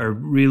are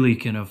really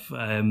kind of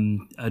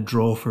a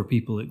draw for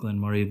people at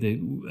Glenmorangie.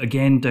 They,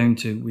 again, down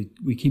to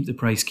we keep the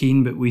price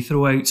keen, but we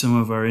throw out some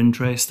of our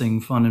interesting,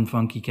 fun and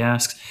funky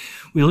casks.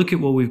 We look at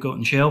what we've got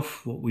on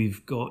shelf, what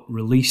we've got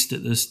released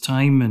at this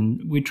time,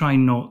 and we try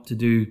not to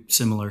do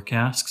similar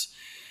casks.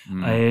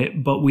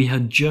 But we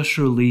had just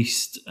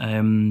released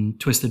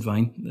Twisted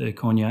Vine, the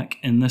cognac,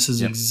 and this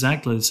is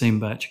exactly the same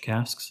batch of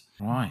casks.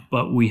 Right.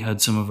 But we had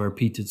some of our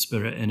peated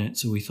spirit in it,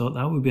 so we thought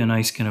that would be a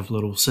nice kind of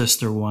little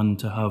sister one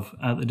to have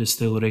at the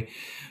distillery.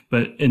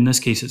 But in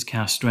this case, it's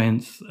cask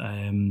strength,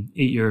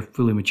 8-year,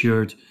 fully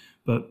matured,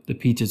 but the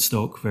peated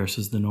stock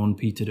versus the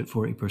non-peated at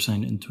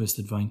 40% in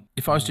Twisted Vine.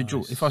 If I was to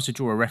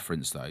draw a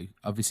reference though,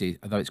 obviously,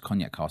 although it's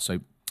cognac cask, so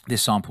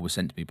this sample was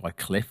sent to me by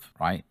Cliff,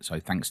 right? So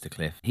thanks to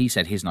Cliff. He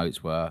said his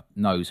notes were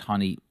nose,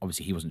 honey.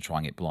 Obviously, he wasn't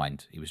trying it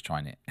blind. He was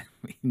trying it.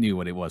 He knew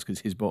what it was because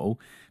it's his bottle.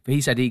 But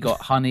he said he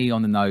got honey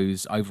on the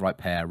nose, overripe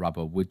pear,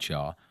 rubber, wood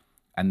char,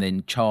 and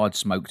then charred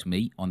smoked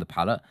meat on the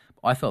palate.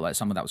 But I felt like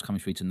some of that was coming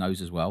through to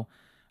nose as well.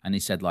 And he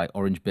said like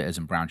orange bitters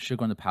and brown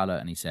sugar on the palate.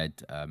 And he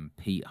said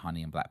peat,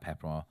 honey, and black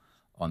pepper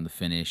on the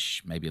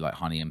finish, maybe like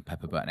honey and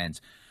pepper burnt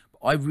ends.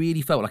 But I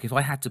really felt like if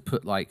I had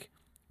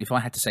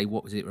to say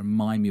what was it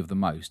remind me of the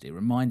most, it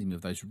reminded me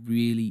of those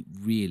really,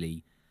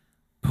 really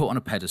put on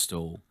a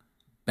pedestal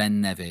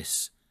Ben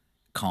Nevis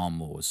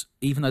Carmores.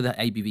 Even though the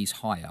ABV's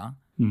higher,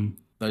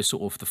 those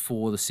sort of the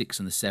 4, the 6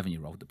 and the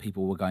 7-year-old that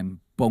people were going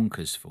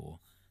bonkers for,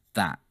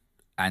 that.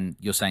 And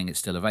you're saying it's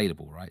still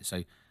available, right?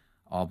 So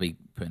I'll be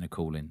putting a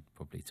call in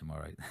probably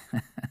tomorrow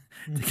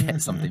to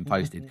get something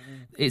posted.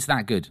 It's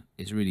that good.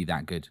 It's really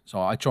that good.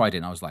 So I tried it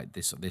and I was like,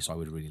 this I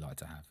would really like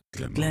to have.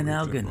 Glen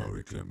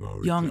Allan,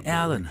 young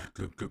Allan,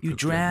 you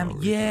dram,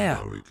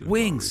 yeah,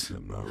 wings,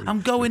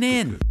 I'm going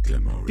in.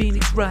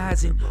 Phoenix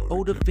rising,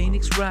 older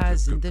Phoenix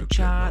rising, the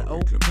charred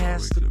old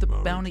cast with the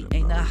bounty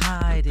ain't a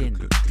hiding.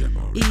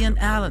 Ian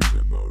Allan,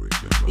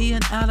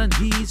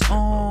 he's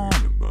on.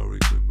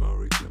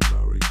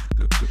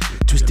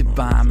 Twisted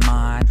by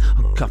mine,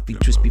 a coffee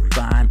twist be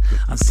fine.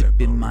 I'm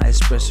sipping my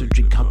espresso,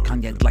 drink hot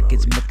cognac like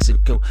it's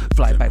Mexico.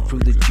 Fly back through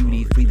the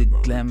duty free, the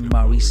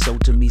Glenmorangie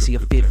sold to me. See a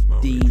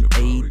 15,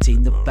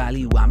 18, the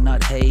value I'm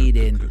not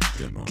hating.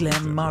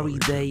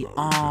 Glenmorangie, they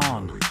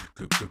on.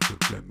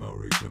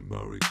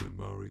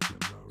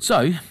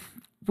 So,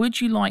 would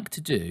you like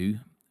to do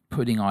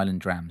Pudding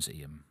Island drams,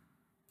 Ian?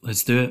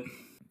 Let's do it.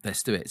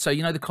 Let's do it. So,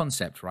 you know the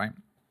concept, right?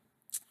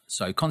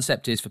 So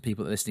concept is, for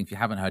people that are listening, if you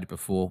haven't heard it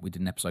before, we did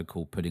an episode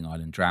called Pudding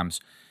Island Drams.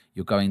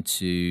 You're going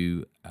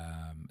to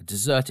a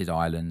deserted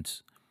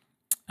island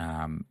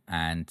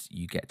and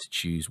you get to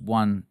choose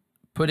one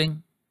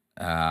pudding.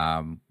 You're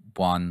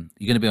going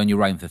to be on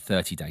your own for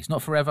 30 days.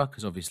 Not forever,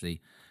 because obviously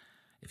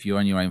if you're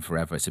on your own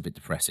forever, it's a bit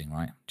depressing,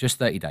 right? Just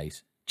 30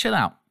 days. Chill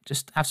out.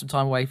 Just have some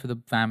time away for the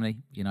family,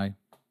 you know,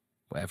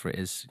 whatever it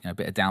is, you know, a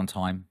bit of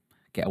downtime.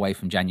 Get away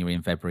from January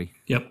and February.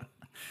 Yep.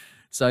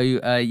 So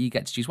you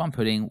get to choose one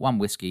pudding, one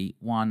whiskey,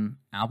 one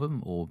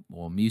album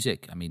or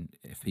music. I mean,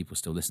 if people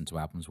still listen to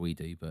albums, we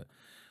do, but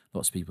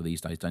lots of people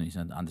these days don't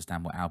even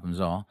understand what albums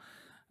are.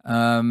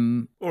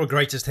 Or a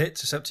greatest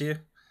hits, it's up to you.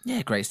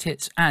 Yeah, greatest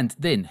hits. And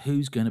then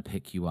who's going to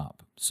pick you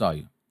up?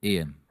 So,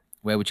 Ian,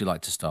 where would you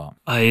like to start?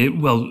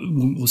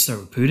 We'll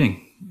start with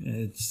pudding.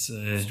 It's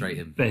straight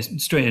in.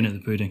 Straight into the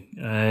pudding.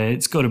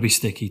 It's got to be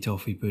sticky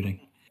toffee pudding.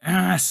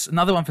 Yes,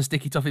 another one for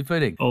sticky toffee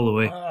pudding. All the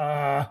way.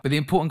 But the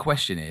important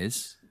question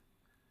is,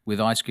 with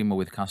ice cream or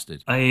with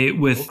custard?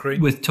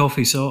 With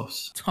toffee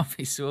sauce.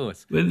 Toffee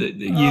sauce.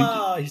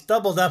 He's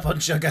doubled up on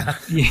sugar.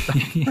 You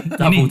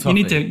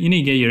need to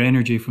get your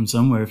energy from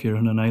somewhere if you're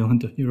on an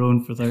island on your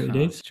own for 30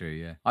 days. That's true,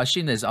 yeah. I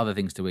assume there's other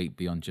things to eat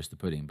beyond just the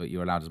pudding, but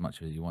you're allowed as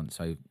much as you want.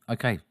 So,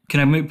 okay.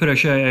 Can I put a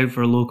shout out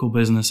for a local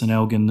business in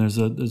Elgin? There's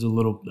a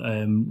little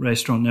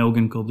restaurant in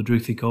Elgin called the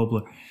Druthy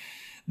Cobbler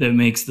that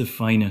makes the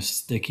finest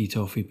sticky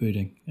toffee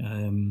pudding.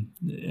 And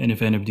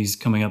if anybody's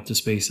coming up to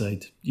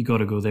Speyside, you got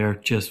to go there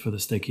just for the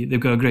sticky. They've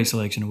got a great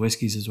selection of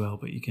whiskies as well,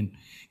 but you can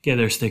get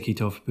their sticky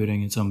toffee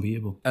pudding. It's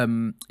unbeatable.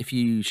 If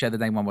you share the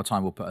name one more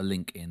time, we'll put a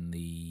link in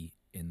the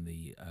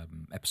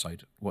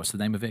episode. What's the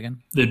name of it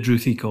again? The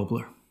Druthy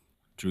Cobbler.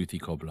 Druthy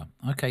Cobbler.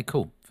 Okay,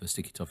 cool. For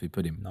sticky toffee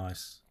pudding.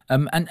 Nice.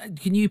 And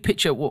can you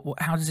picture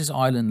how does this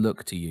island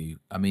look to you?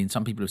 I mean,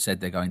 some people have said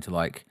they're going to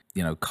like,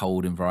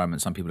 cold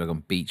environment. Some people are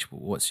going beach.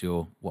 What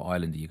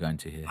island are you going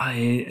to here?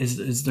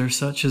 Is there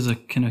such as a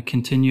kind of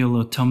continual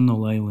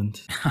autumnal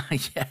island?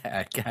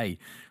 Yeah, okay.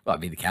 Well, I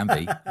mean, it can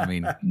be. I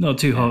mean, not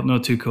too hot,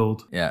 not too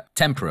cold. Yeah,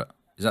 temperate.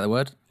 Is that the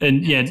word?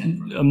 And yeah,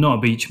 I'm not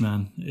a beach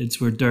man.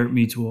 It's where dirt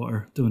meets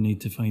water. Don't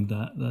need to find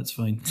that. That's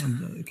fine.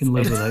 I can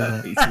live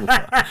without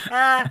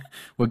that.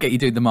 We'll get you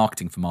doing the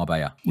marketing for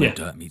Marbella. Where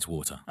dirt meets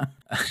water.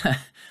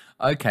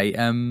 Okay.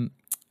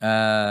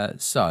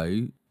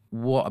 So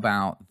what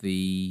about do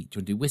you want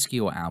to do whiskey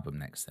or album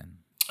next then?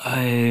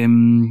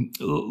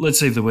 Let's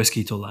save the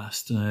whiskey till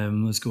last.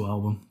 Let's go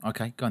album.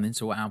 Okay, go on then.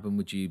 So what album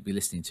would you be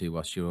listening to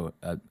whilst you're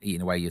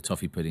eating away your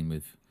toffee pudding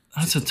with?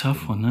 That's a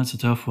tough one.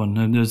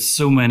 And there's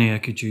so many I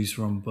could choose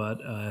from, but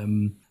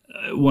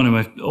one of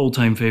my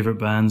all-time favorite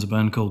bands, a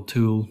band called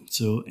Tool.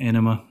 So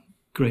Enema,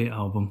 great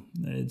album.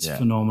 It's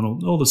phenomenal.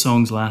 All the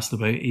songs last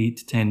about 8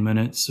 to 10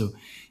 minutes, so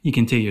you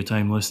can take your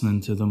time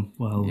listening to them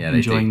while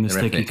enjoying the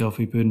sticky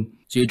toffee pudding.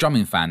 So you're a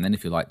drumming fan then,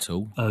 if you like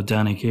Tool?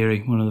 Danny Carey,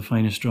 one of the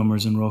finest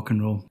drummers in rock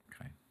and roll.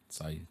 Okay.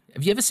 So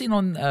have you ever seen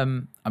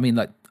on? I mean,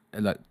 like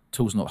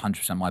Tool's not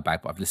 100% my bag,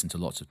 but I've listened to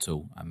lots of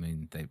Tool. I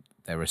mean,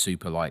 they're a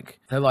super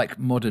they're like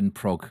modern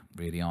prog,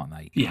 really, aren't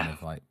they? Kind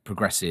of like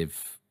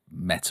progressive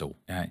metal.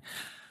 Right?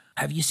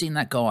 Have you seen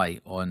that guy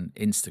on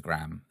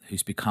Instagram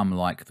who's become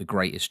like the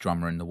greatest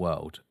drummer in the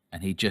world?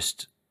 And he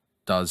just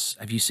does.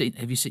 Have you seen?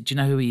 Do you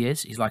know who he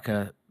is? He's like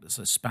a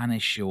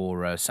Spanish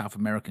or a South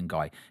American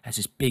guy. Has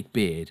this big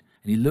beard,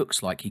 and he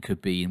looks like he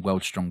could be in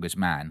World's Strongest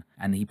Man.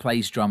 And he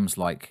plays drums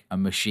like a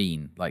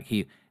machine. Like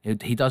he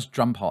does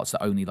drum parts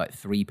that only like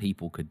 3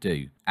 people could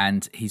do.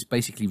 And he's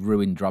basically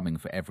ruined drumming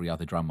for every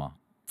other drummer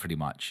pretty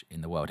much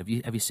in the world. Have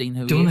you seen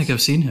who he is? Don't think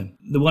I've seen him.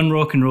 The one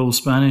rock and roll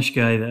Spanish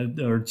guy,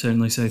 or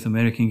certainly South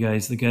American guy,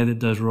 is the guy that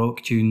does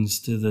rock tunes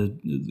to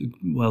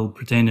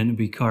pretending to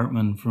be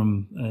Cartman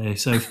from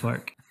South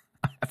Park.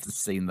 I haven't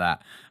seen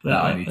that.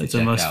 It's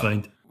a must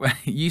find.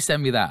 You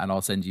send me that and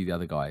I'll send you the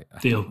other guy.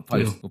 Deal.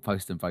 We'll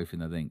post them both in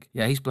the link.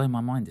 Yeah, he's blown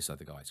my mind, this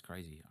other guy. It's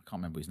crazy. I can't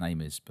remember what his name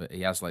is, but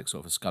he has like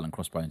sort of a skull and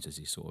crossbones as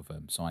his sort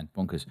of sign.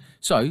 Bonkers.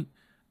 So,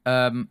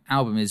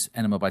 album is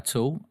Enema by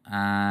Tool,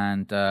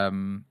 and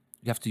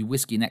you have to do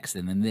whiskey next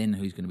then, and then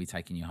who's going to be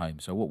taking you home?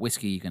 So what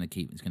whiskey are you going to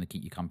keep? It's going to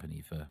keep you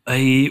company for?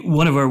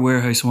 One of our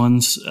warehouse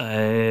ones,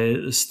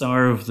 the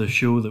star of the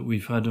show that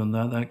we've had on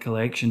that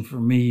collection for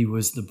me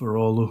was the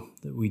Barolo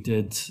that we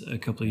did a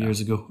couple of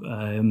years ago.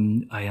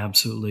 I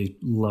absolutely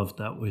loved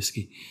that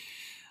whiskey.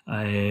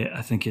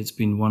 I think it's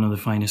been one of the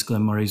finest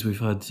Glenmurrays we've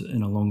had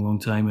in a long, long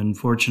time. And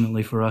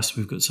fortunately for us,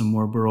 we've got some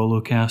more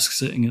Barolo casks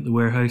sitting at the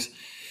warehouse.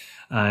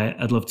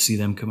 I'd love to see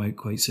them come out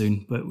quite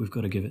soon, but we've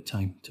got to give it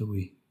time till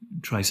we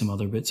try some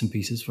other bits and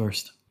pieces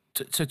first.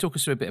 So talk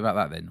us through a bit about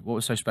that then. What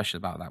was so special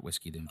about that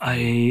whiskey then?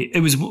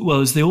 It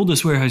was the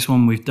oldest warehouse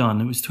one we've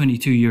done. It was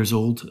 22 years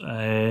old.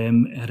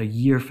 It had a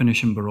year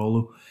finishing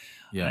Barolo.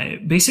 Yeah.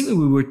 Basically,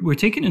 we're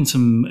taking in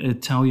some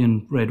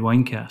Italian red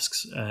wine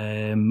casks,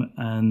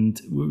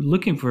 and we're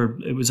looking for.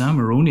 It was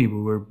Amarone we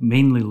were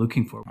mainly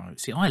looking for.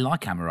 See, I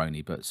like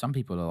Amarone, but some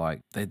people are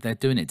like they're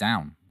doing it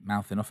down,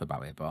 mouthing off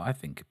about it. But I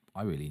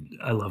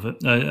love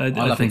it.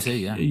 I think it too,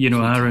 yeah.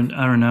 Aaron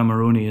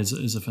Amarone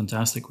is a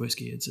fantastic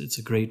whiskey. It's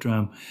a great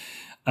dram,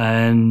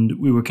 and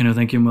we were kind of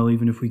thinking, well,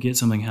 even if we get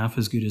something half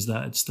as good as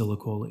that, it's still a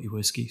quality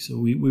whiskey. So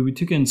we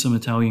took in some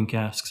Italian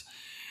casks.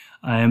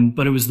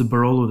 But it was the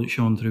Barolo that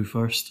shone through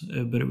first,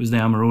 but it was the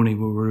Amarone we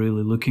were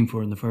really looking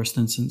for in the first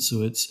instance.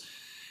 So it's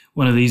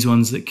one of these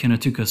ones that kind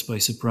of took us by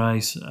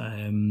surprise.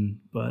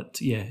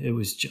 But yeah, it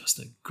was just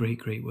a great,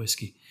 great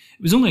whiskey.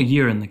 It was only a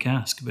year in the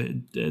cask, but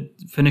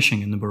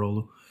finishing in the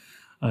Barolo.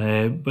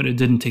 But it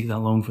didn't take that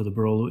long for the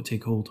Barolo to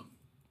take hold.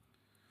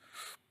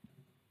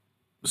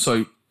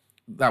 So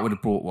that would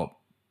have brought what?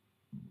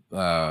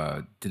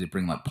 Did it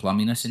bring like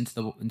plumminess into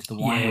the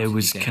wine? Yeah, it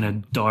was kind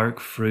of dark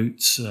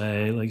fruits,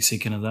 like say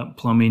kind of that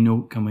plummy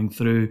note coming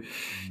through.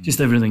 Just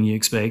everything you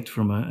expect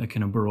from a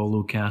kind of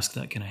Barolo cask,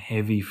 that kind of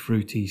heavy,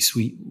 fruity,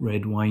 sweet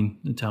red wine,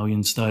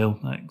 Italian style,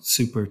 that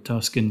super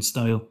Tuscan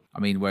style. I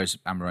mean, whereas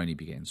Amarone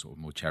be getting sort of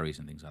more cherries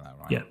and things like that,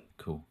 right? Yeah.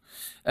 Cool.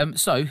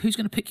 So who's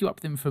going to pick you up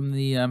then from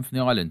the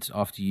island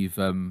after you've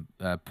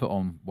put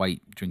on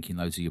weight, drinking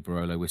loads of your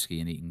Barolo whiskey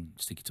and eating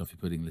sticky toffee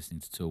pudding, listening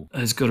to Tool?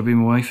 It's got to be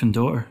my wife and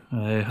daughter.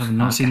 I have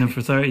not seen them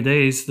for 30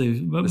 days.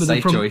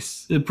 Safe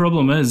choice. The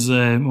problem is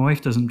my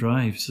wife doesn't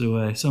drive,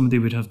 so somebody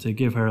would have to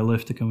give her a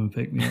lift to come and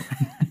pick me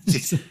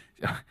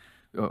up.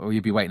 Or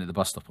you'd be waiting at the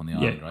bus stop on the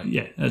island, right?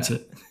 Yeah, that's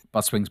it.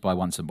 Bus swings by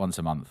once a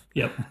month.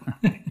 Yep.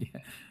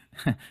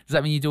 Does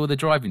that mean you do all the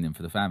driving then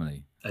for the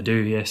family? I do,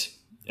 yes.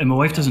 And my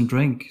wife doesn't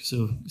drink,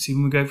 so see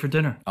when we go out for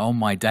dinner. Oh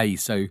my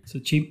days! So it's a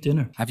cheap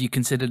dinner. Have you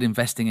considered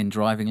investing in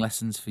driving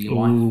lessons for your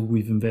wife? Oh,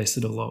 we've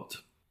invested a lot.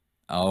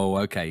 Oh,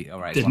 okay, all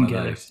right. Didn't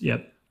get it.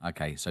 Yep.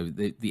 Okay, so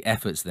the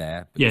effort's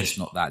there, but yes. Just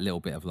not that little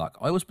bit of luck.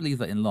 I always believe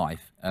that in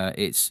life,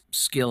 it's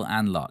skill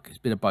and luck. It's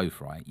a bit of both,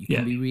 right? You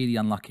can be really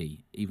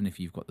unlucky, even if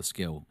you've got the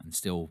skill, and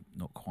still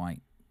not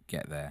quite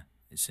get there.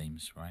 it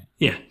seems, right?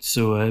 Yeah.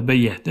 So, but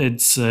yeah,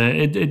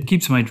 it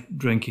keeps my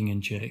drinking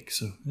in check.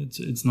 So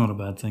it's not a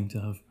bad thing to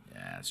have.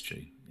 Yeah, that's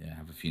true. Yeah,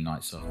 have a few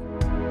nights off.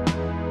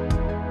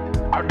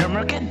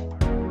 American.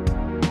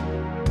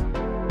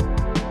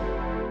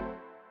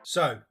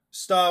 So,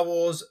 Star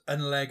Wars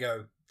and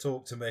Lego.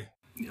 Talk to me.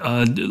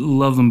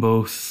 Love them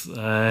both.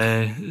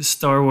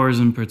 Star Wars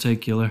in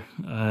particular.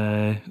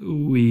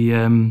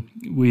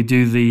 We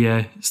do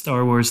the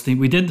Star Wars theme.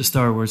 We did the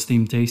Star Wars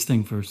theme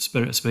tasting for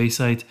Spirit of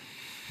Speyside.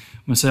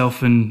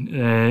 Myself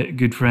and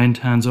good friend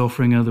Hans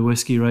Offringer, the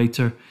whiskey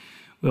writer,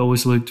 we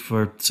always looked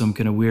for some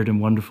kind of weird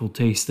and wonderful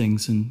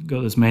tastings, and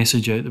got this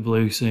message out the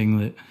blue saying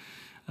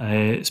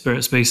that Spirit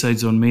of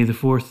Speyside's on May the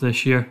 4th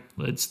this year.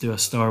 Let's do a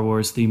Star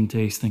Wars theme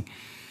tasting.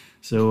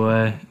 So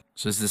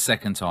it's the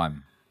second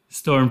time.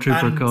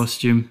 Stormtrooper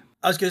costume.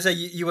 I was going to say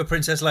you were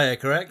Princess Leia,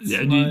 correct?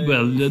 Yeah.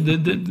 Well,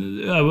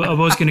 I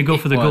was going to go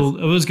for the gold.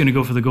 I was going to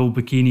go for the gold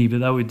bikini, but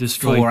that would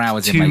destroy 4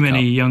 hours too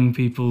many young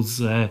people's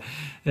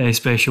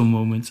special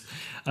moments.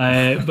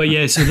 But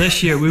yeah, so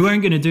this year we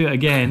weren't going to do it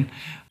again.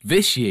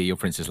 This year, you're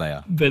Princess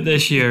Leia. But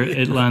this year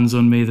it lands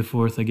on May the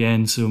 4th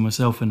again. So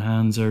myself and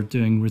Hans are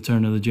doing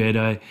Return of the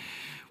Jedi,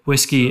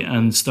 whiskey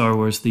and Star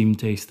Wars themed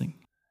tasting.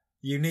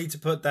 You need to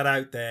put that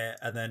out there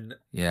and then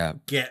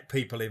get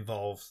people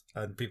involved,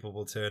 and people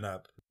will turn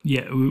up.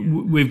 Yeah,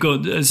 we've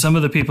got some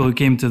of the people who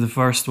came to the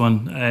first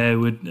one.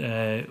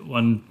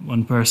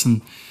 One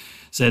person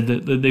said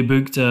that they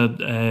booked a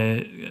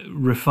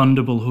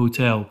refundable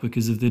hotel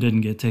because if they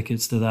didn't get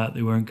tickets to that,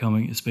 they weren't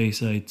coming to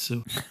Speyside.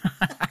 So.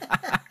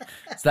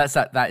 So that's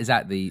at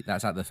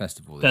the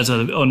festival. That's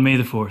on May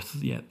the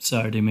 4th. Yeah,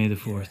 Saturday, May the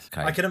 4th.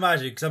 Okay. I can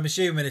imagine, because I'm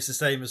assuming it's the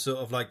same as sort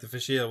of like the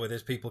Fashiel, where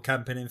there's people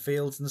camping in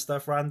fields and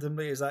stuff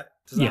randomly. Does that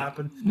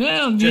happen?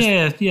 Well,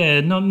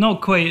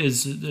 not quite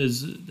as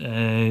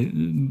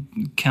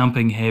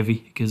camping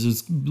heavy, because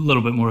there's a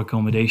little bit more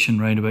accommodation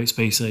round about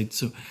Speyside.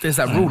 So there's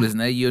that rule, isn't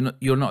there?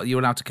 You're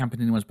allowed to camp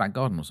in anyone's back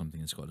garden or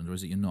something in Scotland, or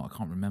is it you're not? I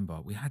can't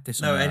remember. We had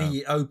this. No,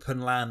 any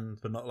open land,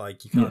 but not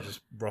like you can't just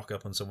rock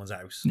up on someone's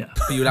house. Yeah,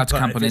 but you're allowed to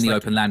camp on any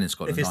open land in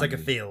Scotland. If it's like a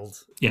field.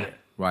 Yeah.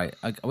 Right.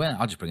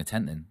 I'll just bring a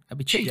tent then. That'd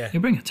be cheap. Yeah. You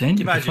bring a tent,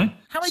 you'd be fine.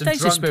 How many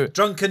days is Spirit?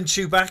 Drunken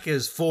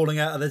Chewbacca's falling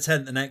out of the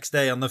tent the next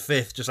day on the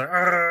 5th, just like.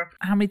 Argh.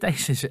 How many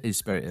days is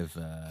Spirit of?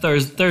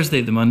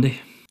 Thursday to Monday.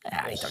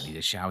 You don't need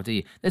a shower, do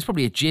you? There's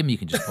probably a gym you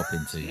can just pop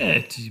into.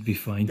 Yeah, you'd be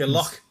fine. Get a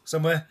lock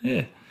somewhere.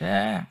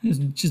 Yeah.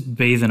 Just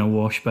bathe in a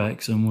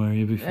washback somewhere,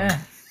 you'll be fine.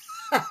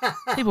 Yeah.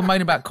 People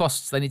moan about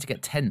costs. They need to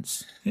get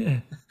tents.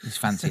 Yeah. These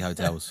fancy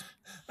hotels.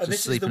 And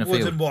this is the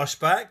wooden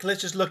washback. Let's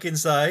just look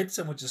inside.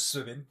 Someone just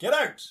swim in. Get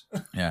out.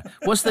 Yeah.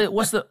 What's the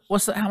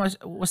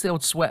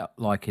old sweat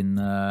like in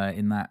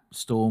that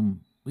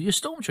storm? Were you a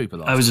stormtrooper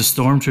last? I was a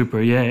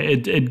stormtrooper. Yeah,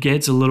 it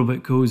gets a little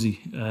bit cozy.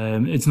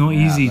 It's not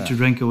easy to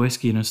drink a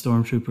whiskey in a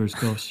stormtrooper's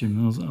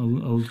costume.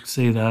 I'll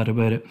say that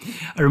about it.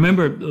 I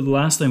remember the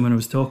last time when I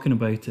was talking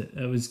about it,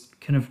 I was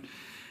kind of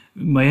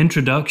my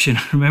introduction.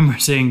 I remember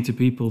saying to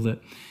people that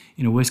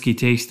whiskey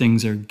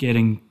tastings are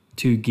getting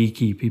too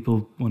geeky.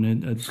 People want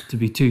it to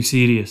be too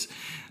serious.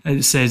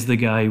 It says the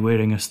guy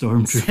wearing a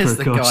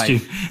stormtrooper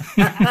costume.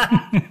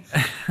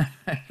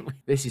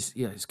 This is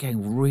it's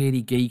getting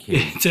really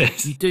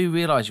geeky. You do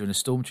realise you're in a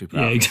stormtrooper.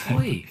 Yeah,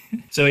 exactly.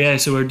 So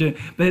we're doing.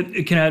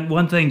 But can I add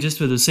one thing just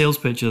for the sales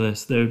pitch of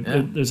this?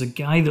 There's a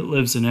guy that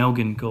lives in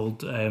Elgin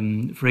called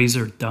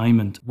Fraser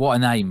Diamond. What a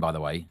name, by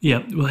the way.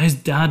 Yeah. Well, his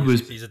dad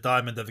He's a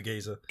diamond of a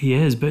geezer. He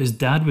is, but his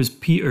dad was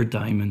Peter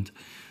Diamond.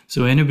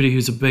 So anybody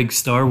who's a big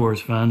Star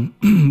Wars fan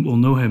will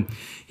know him.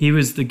 He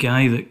was the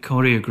guy that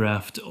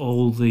choreographed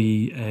all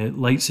the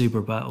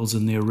lightsaber battles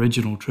in the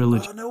original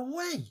trilogy. Oh, no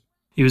way.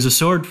 He was a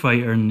sword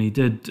fighter and he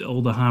did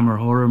all the Hammer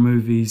horror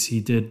movies.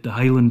 He did the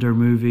Highlander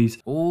movies.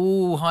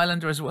 Oh,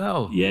 Highlander as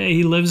well. Yeah,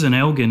 he lives in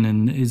Elgin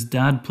and his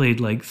dad played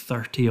like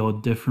 30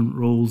 odd different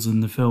roles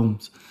in the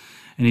films.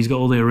 And he's got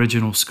all the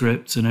original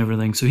scripts and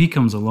everything. So he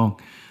comes along.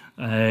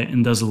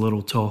 And does a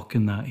little talk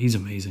in that. He's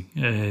amazing.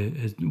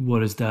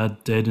 What his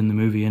dad did in the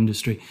movie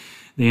industry.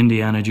 The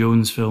Indiana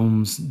Jones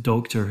films,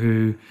 Doctor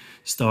Who,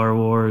 Star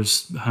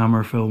Wars,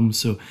 Hammer films.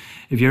 So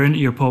if you're into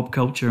your pop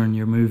culture and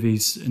your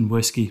movies and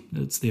whiskey,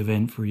 that's the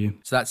event for you.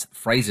 So that's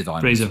Fraser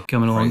Diamond. Fraser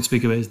coming along and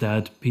speak about his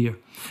dad, Peter.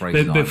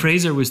 But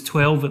Fraser was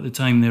 12 at the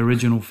time the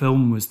original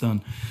film was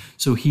done.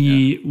 So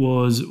he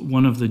was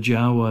one of the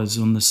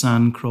Jawas on the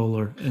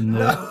Sandcrawler in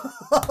the...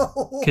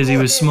 Because he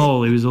was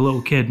small, he was a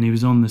little kid and he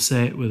was on the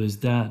set with his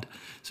dad.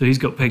 So he's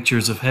got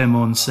pictures of him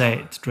on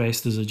set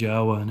dressed as a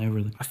Jawa and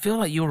everything. I feel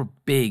like you're a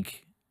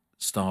big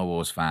Star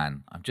Wars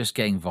fan. I'm just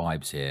getting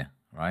vibes here,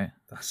 right?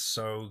 That's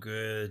so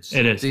good.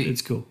 It is.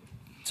 It's cool.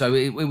 So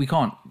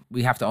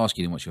we have to ask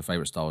you what's your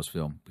favourite Star Wars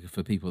film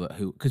for people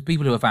because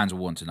people who are fans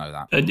will want to know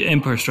that.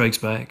 Empire Strikes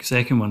Back,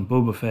 second one,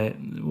 Boba Fett.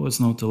 What's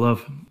not to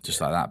love?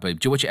 Just like that. But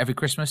do you watch it every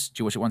Christmas?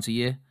 Do you watch it once a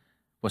year?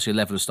 What's your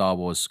level of Star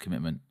Wars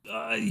commitment?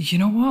 You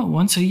know what?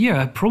 Once a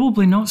year.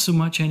 Probably not so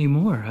much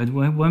anymore.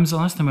 When was the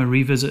last time I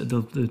revisited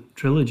the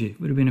trilogy? It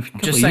would have been a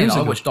couple of years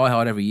ago. I watch Die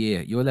Hard every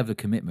year. Your level of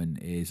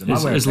commitment is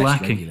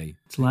lacking.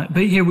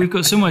 But here we've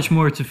got so much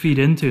more to feed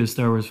into as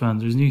Star Wars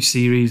fans. There's new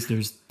series.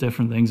 There's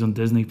different things on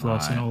Disney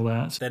Plus and all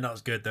that. They're not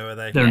as good though, are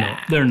they?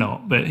 They're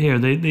not. But here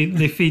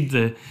they feed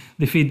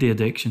the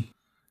addiction.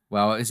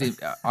 Well,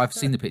 I've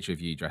seen the picture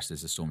of you dressed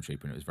as a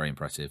stormtrooper, and it was very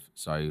impressive.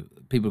 So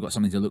people have got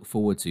something to look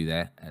forward to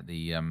there at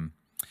the. And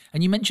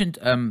you mentioned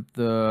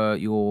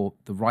the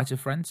writer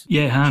friends.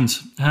 Yeah,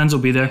 Hans will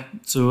be there.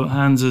 So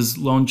Hans is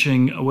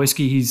launching a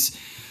whiskey. He's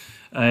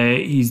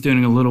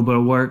doing a little bit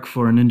of work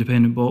for an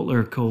independent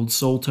bottler called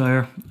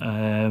Saltire,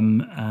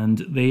 and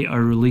they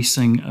are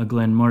releasing a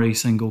Glenmorangie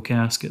single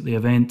cask at the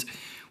event,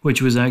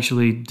 which was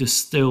actually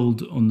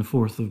distilled on the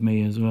 4th of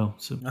May as well.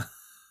 So.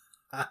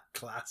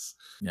 Class.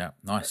 Yeah,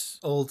 nice.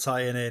 All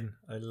tying in.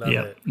 I love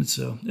it.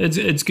 So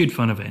it's good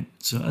fun event.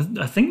 So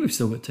I think we've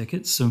still got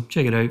tickets. So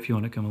check it out if you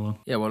want to come along.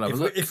 Yeah, well,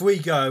 if we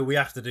go, we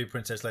have to do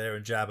Princess Leia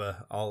and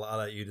Jabba. I'll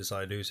let you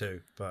decide who's who.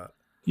 But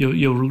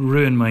you'll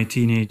ruin my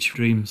teenage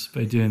dreams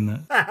by doing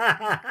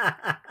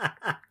that.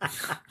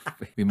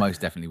 We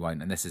most definitely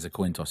won't, unless there's a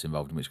coin toss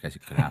involved, in which case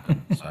it could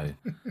happen. So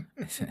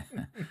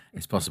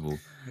it's possible.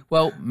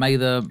 Well, may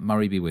the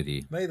Murray be with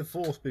you. May the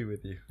Force be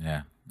with you.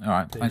 Yeah. All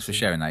right. Thanks for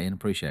sharing that, Ian.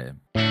 Appreciate it.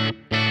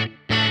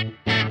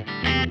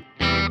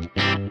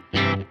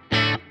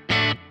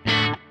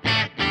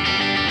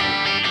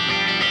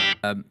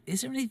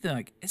 Is there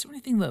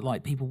anything that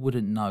like people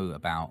wouldn't know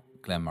about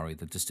Glenmorangie,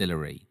 the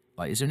distillery?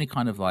 Like, is there any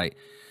kind of like,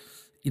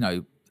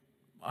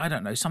 I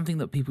don't know, something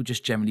that people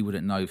just generally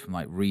wouldn't know from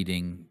like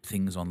reading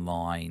things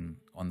online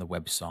on the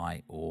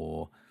website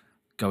or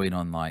going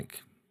on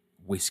like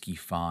Whiskey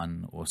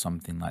Fun or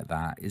something like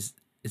that? Is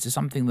there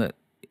something that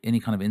any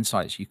kind of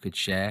insights you could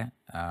share,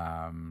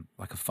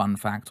 like a fun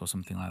fact or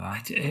something like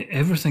that?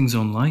 Everything's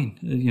online.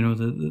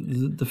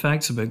 The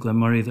facts about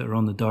Glenmorangie that are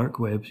on the dark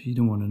web, you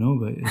don't want to know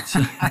about it.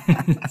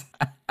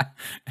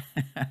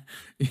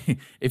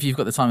 If you've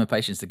got the time and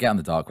patience to get on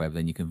the dark web,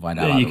 then you can find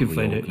out. Yeah, you can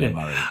find it.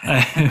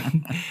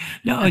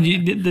 No,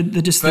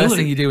 the distillery. First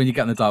thing you do when you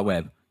get on the dark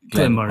web,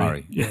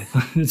 Glenmorangie. Yeah,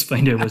 let's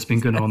find out what's been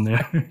going on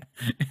there.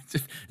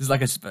 It's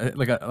like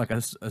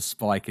a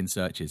spike in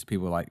searches.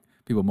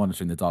 People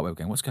monitoring the dark web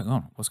going, what's going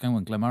on? What's going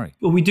on, Glenmorangie?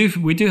 Well, we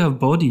do have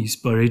bodies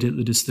buried at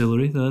the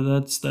distillery.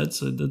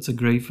 That's a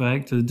great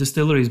fact. The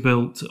distillery is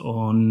built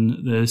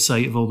on the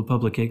site of all the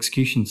public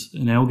executions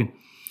in Elgin.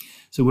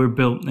 So we're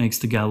built next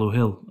to Gallow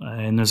Hill,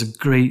 and there's a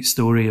great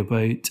story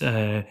about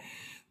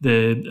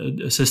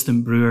the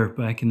assistant brewer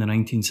back in the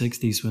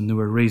 1960s when they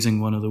were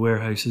raising one of the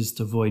warehouses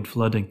to avoid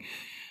flooding.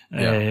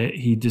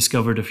 He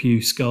discovered a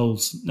few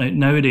skulls.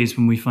 Nowadays,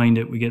 when we find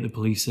it, we get the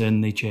police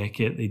in, they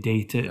check it, they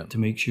date it to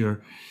make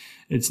sure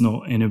it's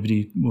not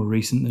anybody more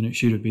recent than it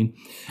should have been.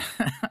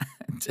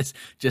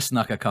 just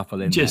snuck a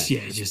couple in.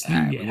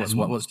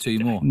 What's two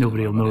more?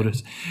 Nobody will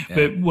notice. Yeah.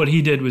 But what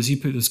he did was he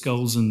put the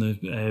skulls in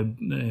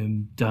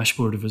the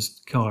dashboard of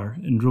his car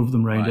and drove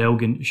them around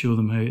Elgin to show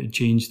them how it had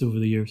changed over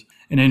the years.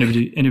 And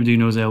anybody who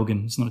knows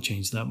Elgin, it's not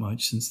changed that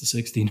much since the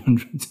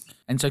 1600s.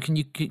 And so, can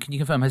you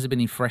confirm, has there been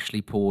any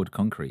freshly poured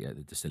concrete at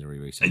the distillery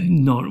recently?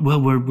 Not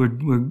well.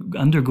 We're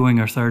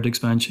undergoing our third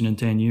expansion in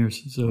 10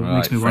 years, so it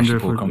makes me wonder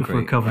if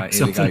we're covering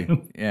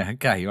something. Yeah.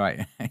 Okay.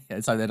 Right.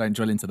 So they don't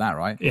drill into that,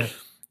 right? Yeah.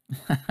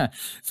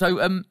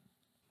 So,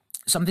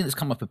 something that's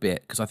come up a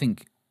bit, because I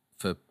think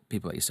for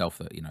people like yourself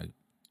that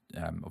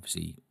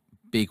obviously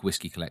big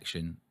whiskey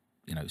collection,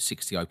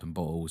 60 open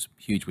bottles,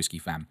 huge whiskey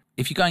fan.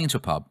 If you're going into a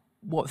pub,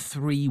 what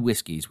 3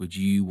 whiskies would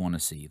you want to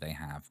see they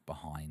have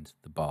behind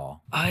the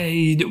bar?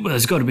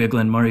 There's got to be a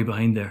Glenmorangie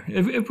behind there.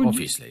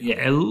 Obviously.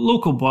 Yeah, a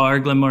local bar,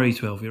 Glenmorangie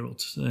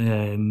 12-year-olds.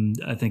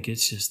 I think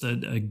it's just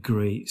a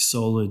great,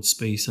 solid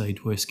Speyside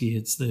whiskey.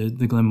 It's the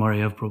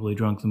Glenmorangie I've probably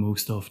drunk the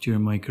most of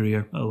during my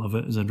career. I love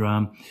it as a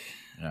dram.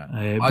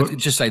 Yeah. I'd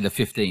just say the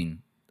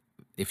 15,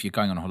 if you're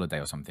going on a holiday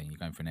or something, you're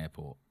going for an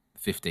airport,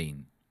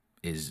 15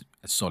 is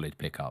a solid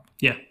pickup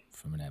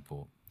from an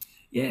airport.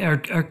 Yeah,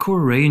 our core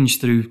range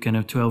through kind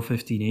of 12,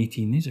 15,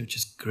 18, these are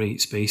just great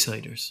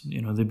Speysiders.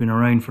 They've been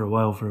around for a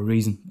while for a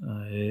reason.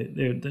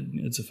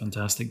 It's a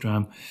fantastic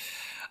dram.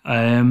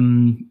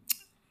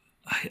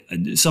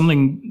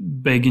 Something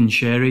big and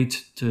sherried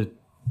to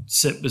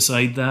sit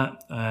beside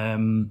that.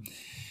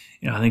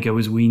 I think I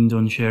was weaned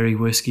on sherry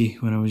whiskey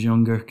when I was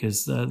younger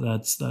because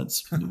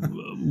that's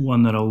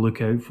one that I'll look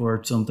out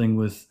for, something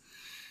with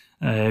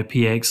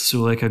PX,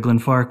 so like a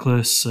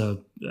Glenfarclas, a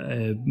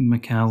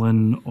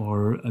Macallan,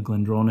 or a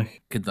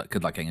Glendronach. Good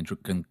luck getting a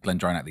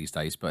Glendronach these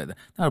days, but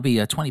that'll be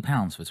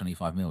 £20 for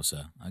 25 mil,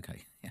 sir.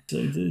 Okay. Yeah.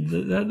 So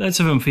that's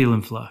if I'm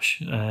feeling flush.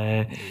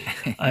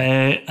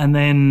 And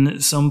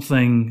then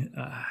something,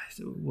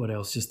 what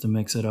else, just to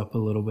mix it up a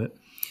little bit.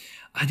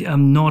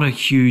 I'm not a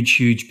huge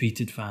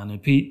peated fan.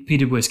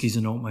 Peated whiskies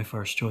are not my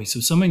first choice. So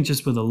something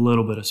just with a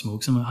little bit of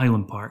smoke, some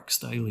Highland Park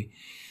style.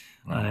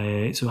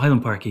 Right. So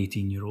Highland Park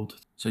 18-year-old.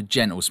 So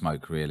gentle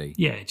smoke, really.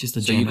 Yeah, just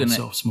a gentle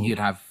soft smoke. You'd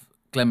have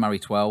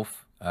Glenmorangie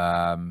 12,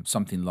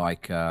 Something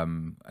like a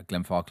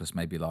Glenfarclas,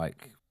 maybe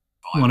like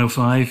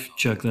 105,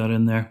 chuck that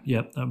in there.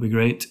 Yep, that'd be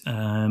great.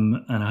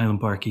 And a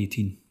Highland Park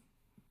 18.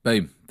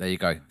 Boom, there you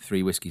go.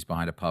 3 whiskies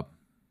behind a pub.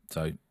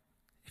 So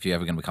if you're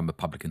ever going to become a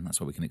publican, that's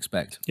what we can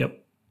expect.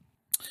 Yep.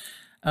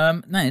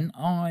 Then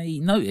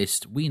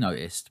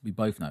we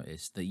both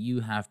noticed that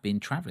you have been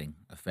travelling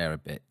a fair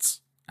bit.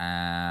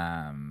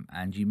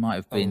 And you might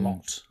have been... A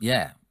lot.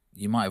 Yeah,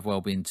 you might have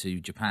well been to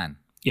Japan.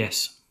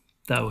 Yes,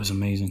 that was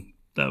amazing.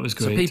 That was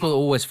great. So people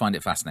always find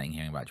it fascinating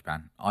hearing about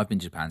Japan. I've been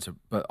to Japan,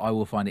 but I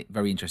will find it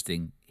very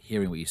interesting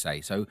hearing what you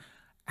say. So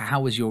how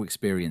was your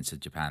experience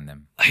of Japan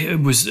then? It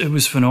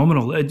was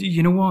phenomenal.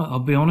 You know what? I'll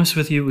be honest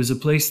with you. It was a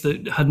place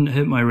that hadn't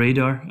hit my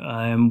radar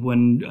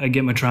when I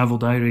get my travel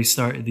diary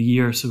start of the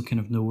year, so kind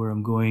of know where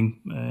I'm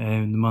going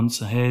in the months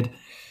ahead.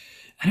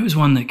 And it was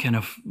one that kind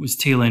of was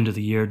tail end of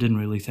the year, didn't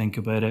really think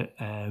about it.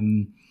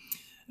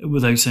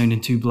 Without sounding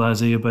too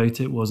blasé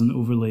about it, wasn't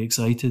overly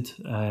excited,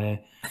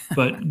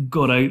 but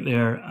got out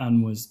there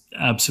and was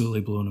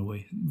absolutely blown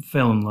away.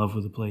 Fell in love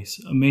with the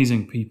place.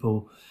 Amazing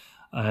people.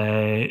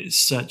 Tokyo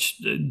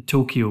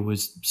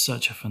was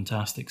such a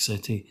fantastic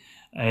city,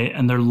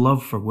 and their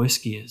love for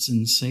whiskey is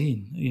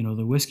insane. You know,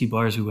 the whiskey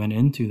bars we went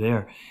into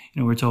there,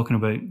 you know, we're talking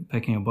about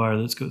picking a bar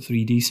that's got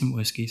 3 decent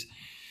whiskies.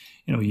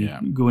 You know, you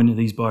go into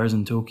these bars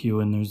in Tokyo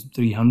and there's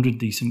 300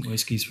 decent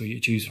whiskies for you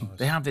to choose from.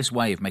 They have this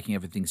way of making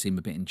everything seem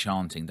a bit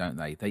enchanting, don't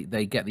they?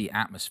 They get the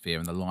atmosphere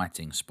and the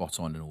lighting spot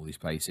on in all these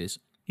places.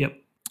 Yep.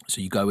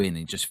 So you go in and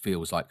it just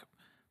feels like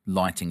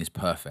lighting is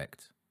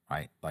perfect,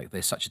 right? Like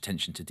there's such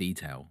attention to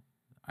detail,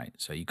 right?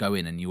 So you go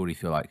in and you already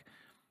feel like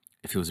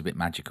it feels a bit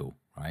magical,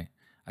 right?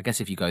 I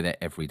guess if you go there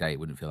every day, it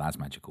wouldn't feel as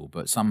magical.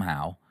 But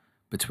somehow,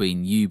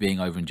 between you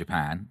being over in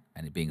Japan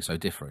and it being so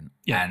different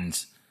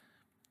and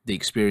the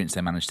experience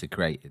they managed to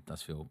create, it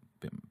does feel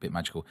a bit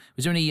magical.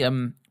 Was there any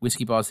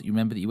whiskey bars that you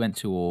remember that you went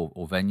to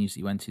or venues that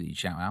you went to that you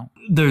shout out?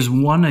 There's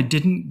one I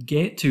didn't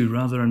get to,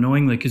 rather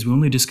annoyingly, because we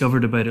only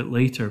discovered about it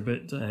later,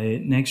 but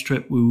next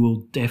trip we will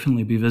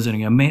definitely be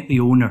visiting. I met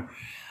the owner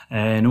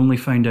and only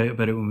found out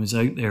about it when I was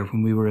out there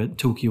when we were at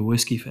Tokyo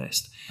Whiskey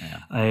Fest.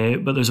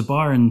 But there's a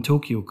bar in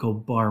Tokyo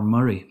called Bar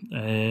Murray,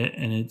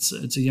 and it's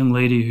a young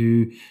lady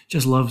who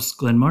just loves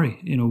Glenmurray.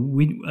 You know,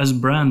 we as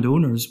brand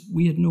owners,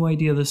 we had no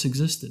idea this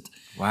existed.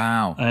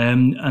 Wow.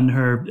 And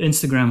her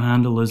Instagram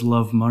handle is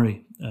Love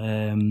Murray.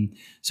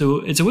 So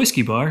it's a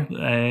whiskey bar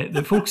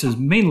that focuses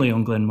mainly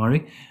on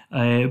Glenmurray,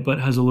 but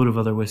has a load of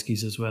other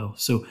whiskies as well.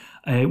 So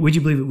would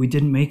you believe it? We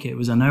didn't make it. It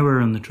was an hour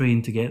on the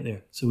train to get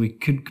there. So we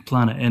could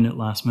plan it in at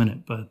last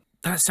minute. But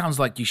that sounds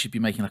like you should be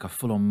making like a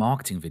full-on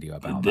marketing video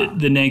about that.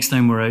 The next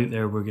time we're out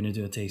there, we're going to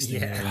do a tasting.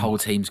 The whole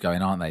team's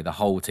going, aren't they? The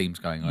whole team's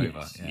going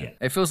over. Yeah.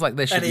 It feels like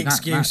there should be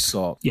excuse.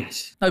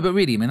 Yes. No, but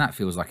really, I mean, that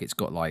feels like it's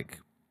got like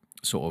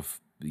sort of,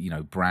 you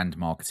know, brand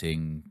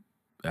marketing,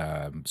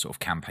 sort of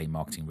campaign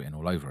marketing written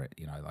all over it,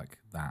 you know, like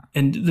that.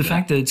 And the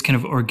fact that it's kind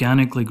of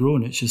organically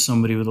grown, it's just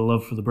somebody with a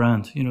love for the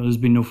brand. You know, there's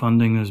been no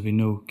funding, there's been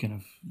no kind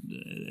of,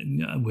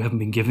 we haven't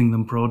been giving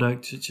them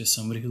product. It's just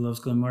somebody who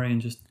loves Glenmurray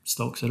and just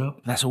stocks it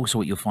up. That's also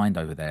what you'll find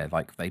over there.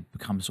 Like they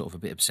become sort of a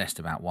bit obsessed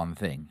about one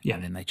thing,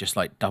 and then they just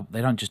like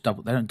they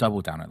don't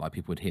double down on it like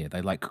people would hear.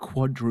 They like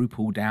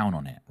quadruple down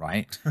on it,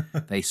 right?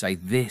 They say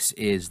this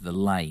is the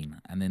lane,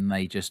 and then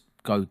they just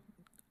go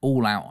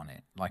all out on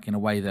it, like in a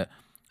way that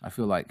I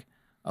feel like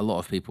a lot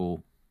of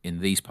people in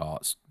these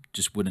parts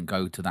just wouldn't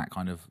go to that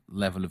kind of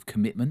level of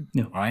commitment,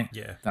 right?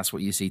 Yeah. That's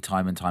what you see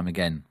time and time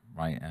again,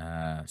 right?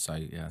 So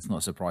yeah, it's not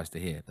a surprise to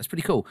hear. That's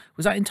pretty cool.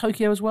 Was that in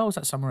Tokyo as well? Or was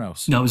that somewhere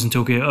else? No, it was in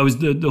Tokyo. I was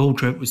the whole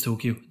trip was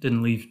Tokyo.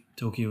 Didn't leave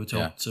Tokyo at all.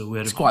 Yeah. So we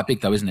had it's quite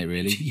big though, isn't it?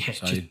 Really? Yeah,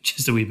 so,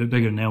 just a wee bit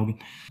bigger than Elgin.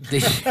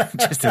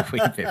 just a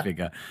wee bit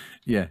bigger.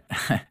 Yeah,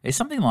 it's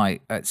something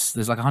like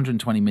there's like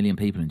 120 million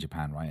people in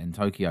Japan, right? And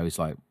Tokyo is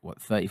like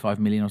what 35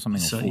 million or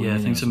something. So, or 40 yeah, I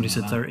million think somebody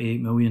something said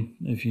 38 million.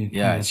 If you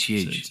it's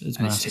huge. It's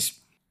massive. It's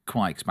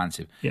quite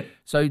expansive. Yeah.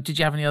 So, did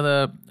you have any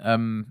other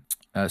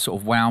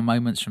sort of wow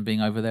moments from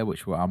being over there,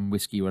 which were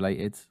whiskey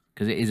related?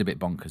 Because it is a bit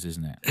bonkers,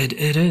 isn't it?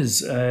 It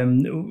is.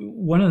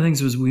 One of the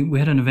things was we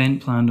had an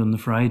event planned on the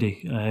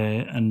Friday,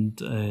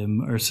 and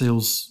our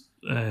sales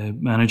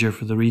manager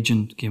for the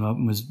region came up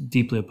and was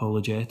deeply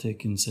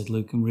apologetic and said,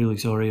 "Look, I'm really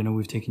sorry. I know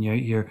we've taken you out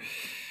here."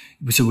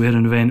 So we had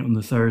an event on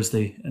the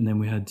Thursday, and then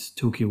we had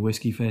Tokyo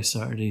Whiskey Fest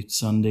Saturday,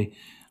 Sunday,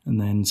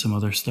 and then some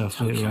other stuff.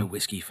 Tokyo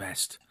Whiskey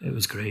Fest. It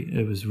was great.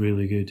 It was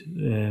really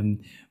good.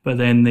 But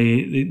then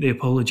they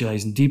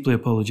apologised and deeply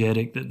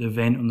apologetic that the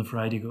event on the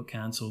Friday got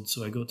cancelled.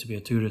 So I got to be a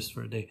tourist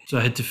for a day. So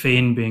I had to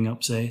feign being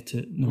upset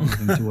at not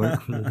having to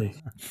work for the day.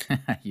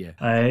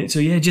 Yeah. So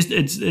yeah, just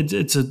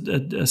it's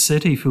a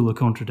city full of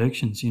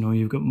contradictions. You know,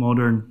 you've got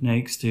modern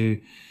next to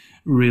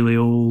really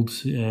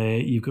old.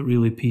 You've got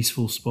really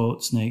peaceful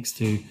spots next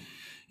to,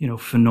 you know,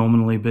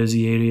 phenomenally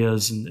busy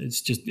areas, and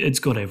it's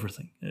got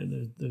everything.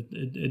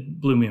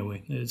 It blew me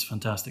away. It's a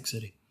fantastic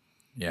city.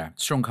 Yeah,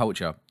 strong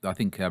culture. I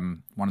think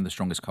one of the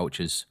strongest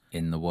cultures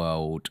in the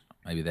world.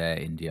 Maybe there,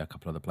 India, a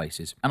couple other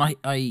places. And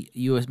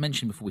you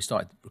mentioned before we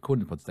started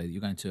recording the pod today that you're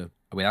going to.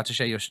 Are we allowed to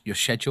share your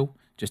schedule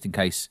just in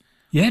case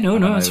Yeah, no,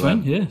 that's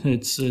fine. Yeah,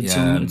 it's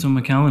on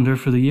my calendar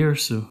for the year.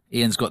 So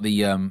Ian's got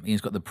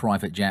the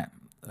private jet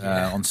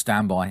on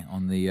standby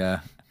on the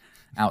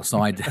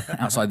outside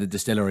the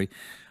distillery.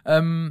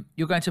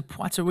 You're going to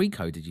Puerto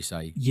Rico, did you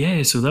say?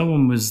 Yeah, so that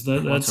one was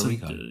that's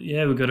Rico.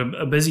 We've got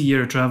a busy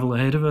year of travel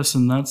ahead of us,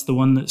 and that's the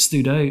one that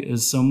stood out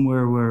as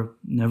somewhere we're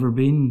never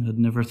been, had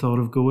never thought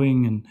of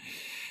going, and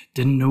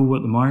didn't know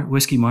what the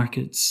whiskey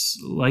market's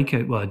like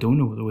out. Well, I don't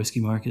know what the whiskey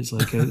market's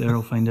like out there.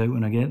 I'll find out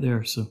when I get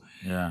there. So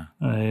yeah,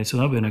 so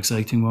that'll be an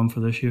exciting one for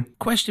this year.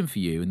 Question for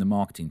you and the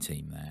marketing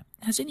team there: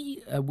 has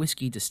any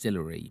whiskey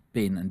distillery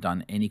been and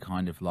done any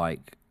kind of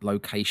like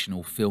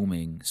locational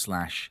filming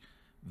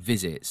 /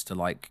 visits to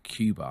like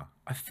Cuba?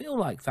 I feel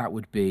like that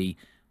would be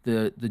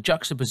the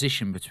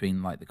juxtaposition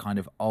between like the kind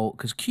of old,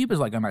 because Cuba's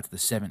like going back to the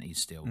 70s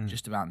still,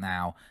 just about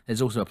now.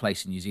 There's also a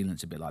place in New Zealand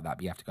that's a bit like that,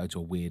 but you have to go to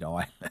a weird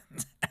island.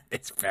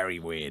 It's very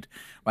weird,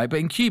 right? But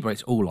in Cuba,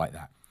 it's all like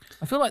that.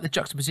 I feel like the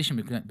juxtaposition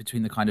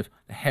between the kind of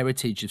the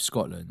heritage of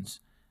Scotland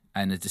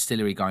and the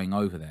distillery going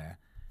over there,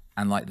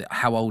 and like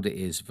how old it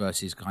is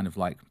versus kind of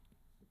like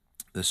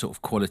the sort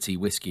of quality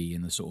whiskey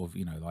and the sort of,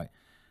 you know, like,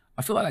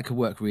 I feel like that could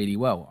work really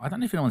well. I don't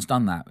know if anyone's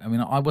done that. I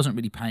mean, I wasn't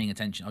really paying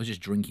attention. I was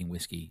just drinking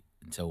whiskey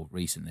until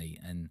recently,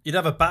 and you'd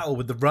have a battle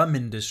with the rum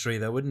industry,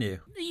 though, wouldn't you?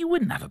 You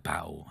wouldn't have a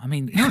battle. I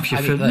mean, if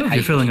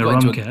you're filling a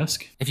rum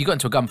cask. If you got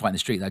into a gunfight in the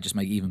street, that'd just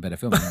make it even better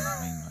filming.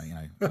 I mean, you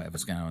know,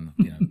 whatever's going on,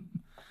 you know.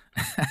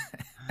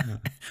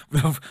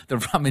 The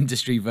rum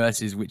industry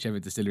versus whichever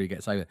distillery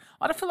gets over.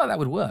 I don't feel like that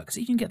would work, so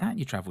you can get that in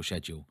your travel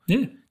schedule.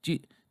 Yeah.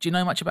 Do you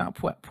know much about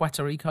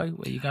Puerto Rico,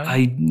 where you go?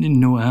 I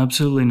know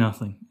absolutely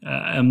nothing.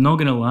 I'm not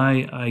going to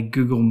lie. I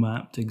Google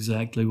mapped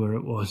exactly where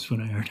it was when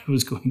I heard I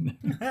was going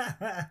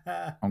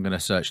there. I'm going to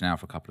search now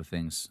for a couple of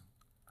things.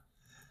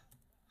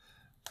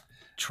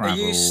 Travel.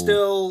 Are you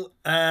still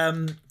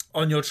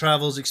on your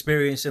travels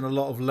experiencing a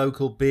lot of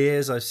local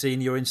beers? I've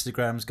seen your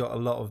Instagram's got a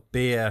lot of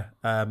beer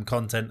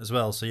content as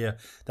well. So yeah,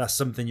 that's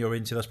something you're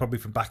into. That's probably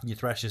from back in your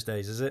Threshers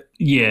days, is it?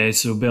 Yeah,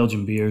 so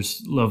Belgian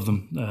beers, love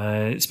them.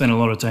 Spent a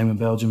lot of time in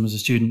Belgium as a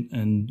student,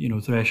 and you know,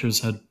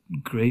 Threshers had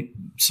great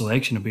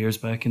selection of beers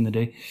back in the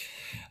day.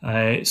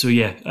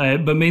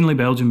 But mainly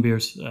Belgian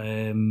beers.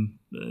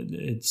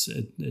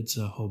 It's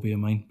a hobby of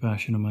mine,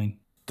 passion of mine.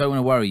 Don't want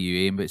to worry you,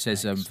 Ian, but it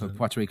says for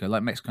Puerto Rico,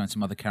 like Mexico and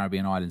some other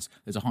Caribbean islands,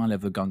 there's a high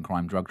level of gun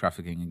crime, drug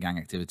trafficking and gang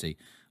activity,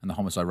 and the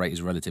homicide rate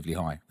is relatively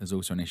high. There's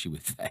also an issue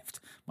with theft,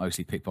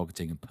 mostly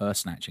pickpocketing and purse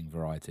snatching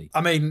variety.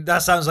 I mean, that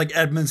sounds like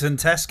Edmonton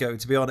Tesco,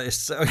 to be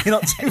honest. So you're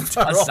not too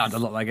far off. That sounds a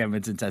lot like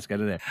Edmonton Tesco,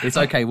 doesn't it? It's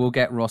okay. We'll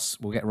get Ross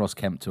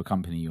Kemp to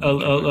accompany you.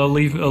 I'll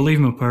leave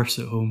my purse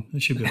at home.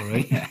 It should be all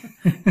right.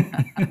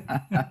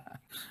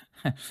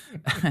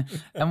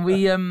 And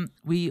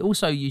we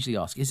also usually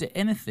ask, is there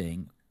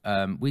anything?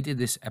 We did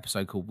this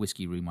episode called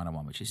Whiskey Room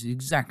 101, which is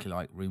exactly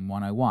like Room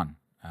 101,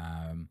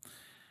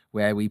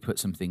 where we put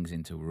some things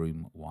into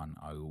Room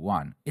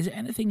 101. Is there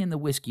anything in the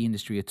whiskey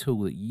industry at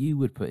all that you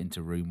would put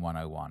into Room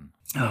 101?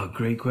 Oh,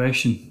 great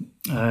question.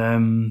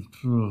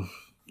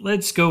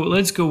 Let's go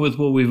with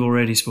what we've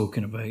already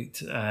spoken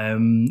about.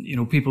 You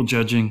know, people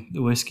judging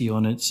the whiskey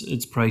on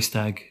its price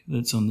tag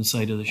that's on the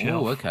side of the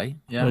shelf. Oh, okay.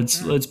 Yeah.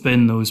 Let's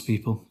bin those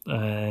people.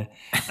 People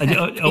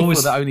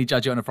that only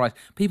judge it on a price.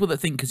 People that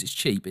think because it's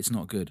cheap, it's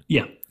not good.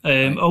 Yeah.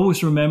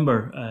 Always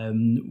remember,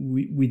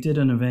 we did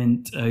an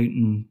event out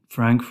in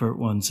Frankfurt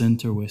once,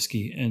 Inter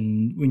Whiskey,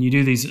 and when you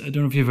do these, I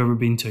don't know if you've ever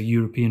been to a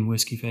European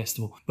whiskey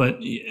festival, but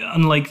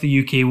unlike the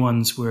UK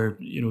ones where,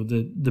 you know,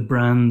 the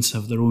brands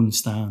have their own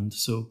stand,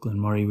 so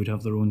Glenmorangie would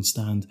have their own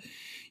stand,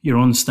 you're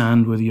on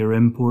stand with your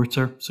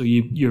importer, so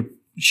you're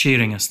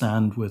sharing a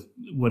stand with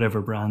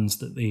whatever brands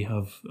that they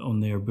have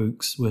on their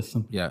books with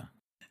them. Yeah.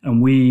 And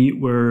we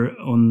were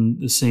on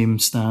the same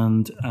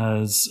stand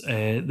as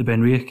the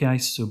Benriach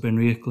guys, so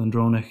Benriach,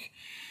 Glendronach,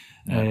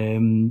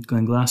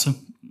 Glenglassaugh.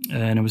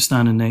 And I was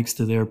standing next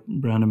to their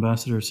brand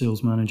ambassador,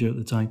 sales manager at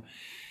the time.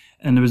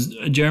 And there was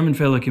a German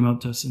fella came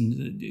up to us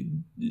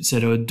and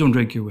said, "Oh, don't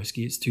drink your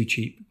whiskey, it's too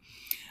cheap."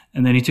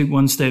 And then he took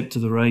one step to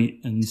the right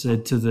and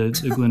said to the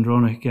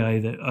Glendronach guy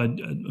that I'm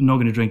not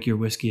going to drink your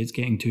whiskey, it's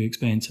getting too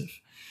expensive.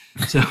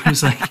 So it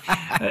was like,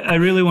 I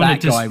really wanted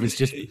to. That guy was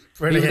just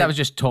brilliant. That was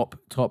just top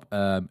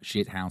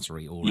shit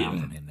housery all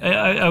round in there.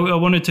 I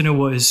wanted to know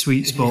what his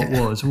sweet spot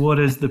was. What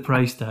is the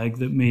price tag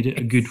that made it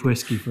a good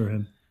whiskey for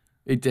him?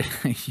 It did,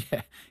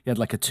 yeah. He had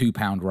like a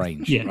 £2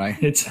 range, yeah, right?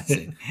 You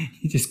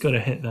just got to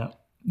hit that.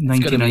 It's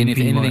got to be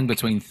anything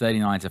between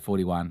 39 to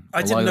 41.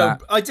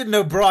 I didn't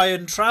know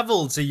Brian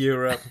travelled to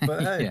Europe,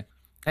 but hey. Yeah.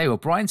 Hey, well,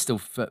 Brian's still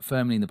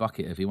firmly in the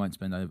bucket if he won't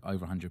spend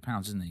over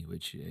 £100, isn't he?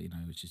 Which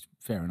is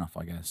fair enough,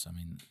 I guess. I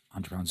mean,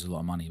 £100 is a lot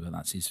of money, but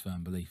that's his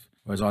firm belief.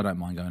 Whereas I don't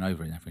mind going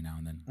over it every now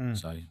and then.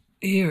 So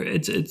here,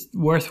 it's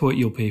worth what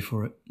you'll pay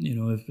for it. You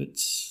know, if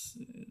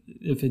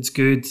it's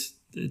good,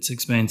 it's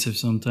expensive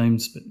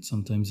sometimes, but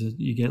sometimes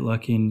you get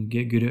lucky and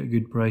get good at a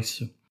good price.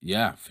 So.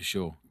 Yeah, for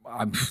sure.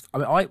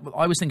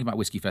 I was thinking about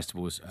whiskey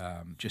festivals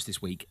just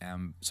this week.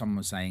 Someone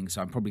was saying,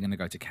 so I'm probably going to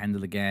go to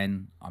Kendal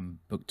again. I'm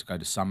booked to go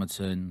to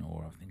Somerton,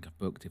 or I think I've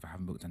booked. If I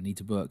haven't booked, I need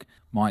to book.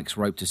 Mike's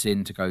roped us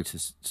in to go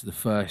to the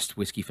first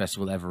whiskey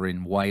festival ever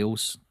in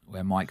Wales,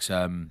 where Mike's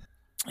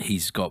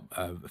he's got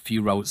a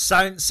few roles.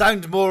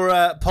 Sound more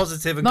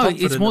positive and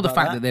confident. No, it's more the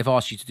fact that they've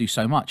asked you to do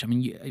so much. I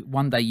mean,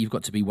 one day you've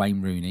got to be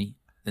Wayne Rooney.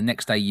 The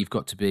next day you've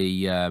got to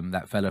be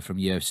that fella from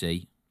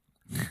UFC.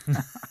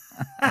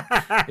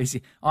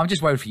 I'm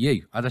just worried for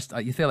you.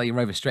 You feel like you're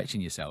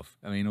overstretching yourself.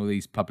 I mean, all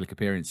these public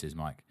appearances,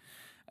 Mike.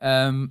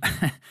 But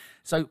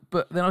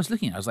then I was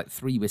looking at it, I was like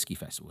 3 whiskey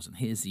festivals, and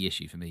here's the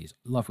issue for me: is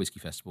love whiskey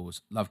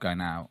festivals, love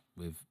going out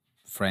with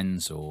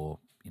friends or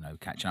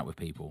catching up with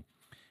people.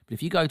 But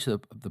if you go to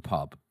the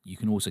pub, you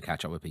can also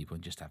catch up with people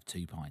and just have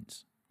 2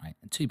 pints, right?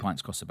 And 2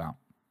 pints cost about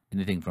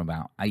anything from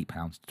about £8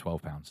 to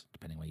 £12,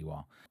 depending where you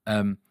are.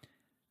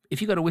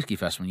 If you go to a whiskey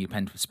festival and you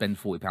spend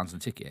 £40 on a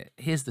ticket,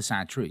 here's the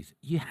sad truth.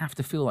 You have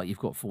to feel like you've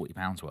got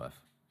 £40 worth,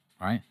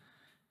 right?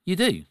 You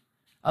do.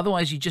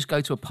 Otherwise, you just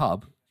go to a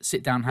pub,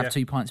 sit down, have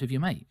 2 pints with your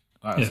mate,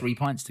 or 3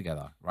 pints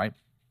together, right?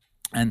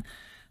 And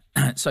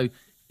so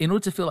in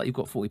order to feel like you've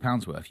got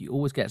 £40 worth, you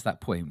always get to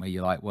that point where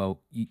you're like, well,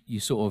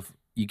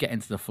 you get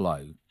into the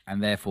flow,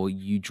 and therefore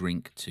you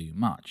drink too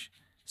much.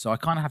 So I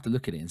kind of have to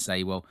look at it and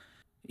say, well,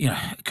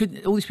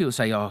 all these people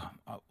say, all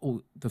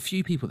the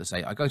few people that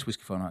say, I go to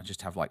whiskey festival and I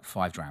just have like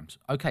 5 drams.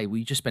 Okay, well,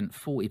 you just spent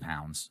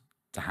 £40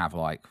 to have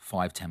like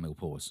 5 10 ml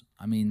pours.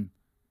 I mean,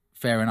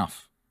 fair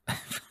enough.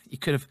 You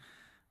could have,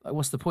 like,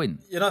 what's the point?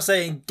 You're not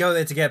saying go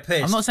there to get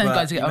pissed. I'm not saying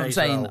go to get,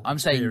 I'm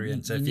saying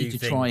you need to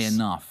try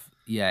enough.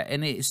 Yeah,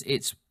 and it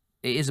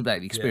is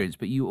about the experience,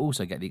 but you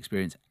also get the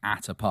experience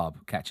at a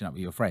pub, catching up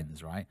with your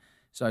friends, right?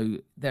 So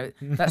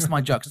that's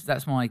my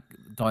that's my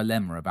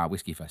dilemma about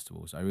whiskey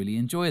festivals. I really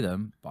enjoy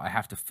them, but I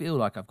have to feel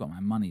like I've got my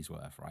money's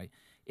worth, right?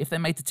 If they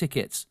made the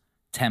tickets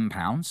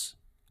 £10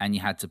 and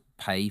you had to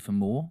pay for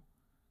more,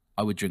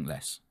 I would drink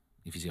less,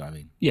 if you see what I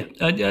mean. Yeah,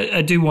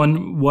 I do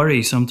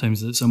worry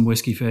sometimes that some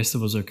whiskey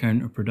festivals are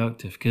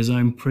counterproductive, because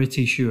I'm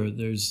pretty sure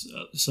there's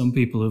some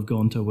people who've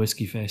gone to a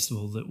whiskey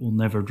festival that will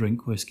never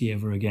drink whiskey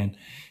ever again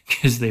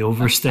because they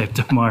overstepped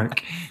a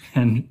mark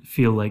and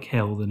feel like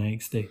hell the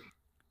next day.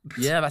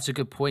 Yeah, that's a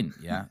good point.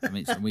 Yeah, I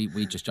mean,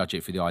 we just judge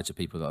it through the eyes of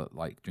people that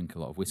like drink a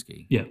lot of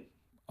whiskey. Yeah,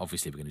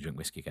 obviously we're going to drink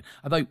whiskey again.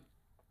 Although,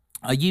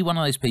 are you one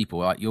of those people?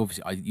 Like you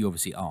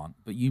obviously aren't,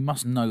 but you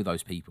must know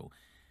those people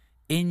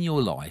in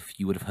your life.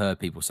 You would have heard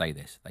people say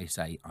this. They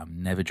say,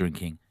 "I'm never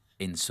drinking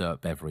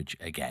insert beverage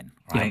again."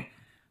 Right?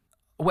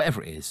 Yeah.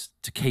 Whatever it is,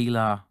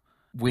 tequila,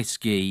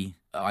 whiskey,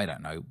 I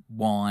don't know,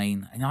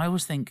 wine, and I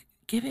always think,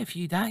 give it a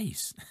few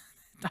days.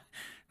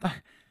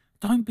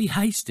 Don't be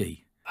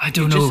hasty. I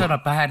don't know. Just had a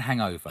bad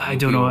hangover. I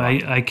don't know.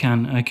 Right. I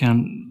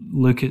can't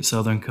look at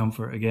Southern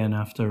Comfort again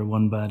after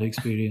one bad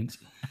experience.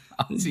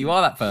 So you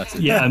are that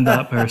person. Yeah, I'm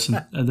that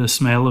person. The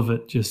smell of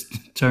it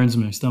just turns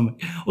my stomach.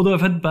 Although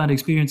I've had bad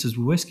experiences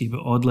with whiskey, but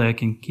oddly I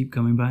can keep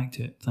coming back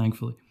to it,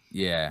 thankfully.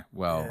 Yeah,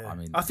 well, I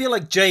mean, I feel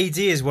like JD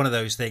is one of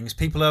those things.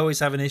 People always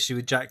have an issue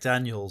with Jack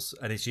Daniels,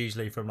 and it's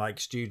usually from like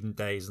student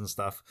days and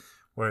stuff,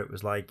 where it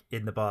was like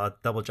in the bar,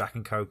 double Jack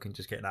and Coke, and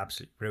just getting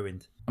absolutely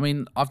ruined. I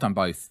mean, I've done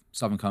both.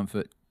 Southern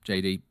Comfort,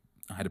 JD.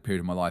 I had a period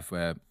of my life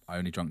where I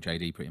only drank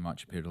JD pretty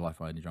much. A period of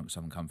life I only drank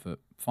Southern Comfort.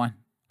 Fine,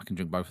 I can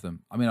drink both of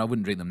them. I mean, I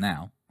wouldn't drink them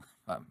now.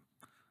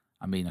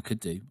 I mean, I could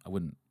do. I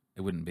wouldn't.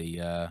 It wouldn't be.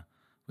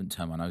 Wouldn't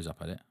turn my nose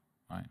up at it.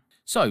 Right.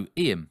 So,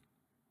 Ian,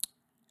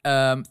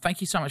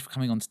 thank you so much for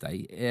coming on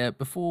today.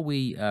 Before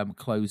we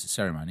close the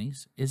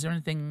ceremonies, is there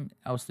anything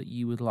else that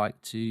you would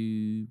like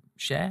to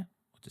share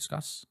or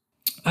discuss?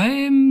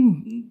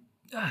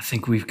 I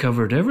think we've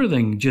covered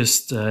everything.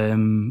 Just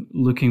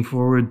looking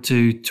forward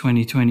to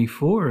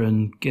 2024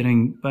 and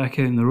getting back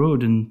out on the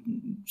road and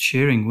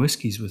sharing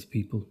whiskies with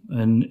people.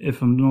 And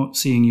if I'm not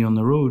seeing you on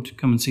the road,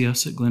 come and see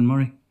us at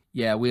Glenmurray.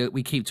 Yeah,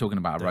 we keep talking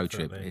about a road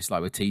trip. It's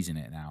like we're teasing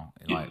it now.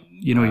 Like,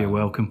 you're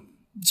welcome.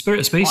 Spirit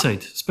of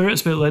Speyside. Spirit of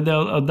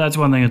Speyside. That's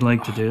one thing I'd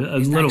like to do.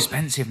 It's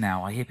expensive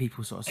now. I hear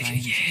people sort of saying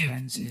it's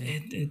expensive.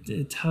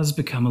 It has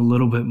become a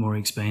little bit more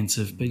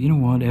expensive, but you know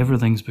what?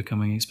 Everything's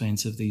becoming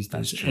expensive these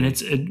days. And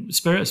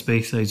Spirit of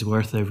Speyside's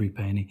worth every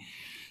penny.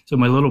 So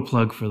my little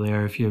plug for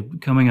there, if you're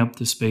coming up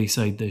to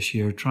Speyside this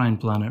year, try and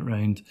plan it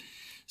round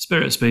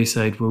Spirit of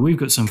Speyside, where we've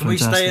got some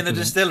fantastic... Can we stay in the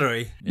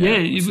distillery? Yeah,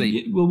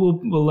 we'll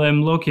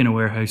lock you in a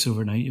warehouse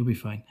overnight. You'll be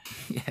fine.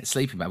 Yeah,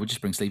 sleeping bag. We'll just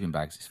bring sleeping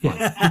bags. It's fine.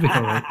 Yeah, you'll be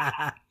all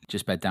right.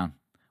 Just bed down.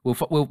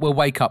 We'll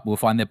wake up. We'll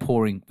find they're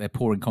pouring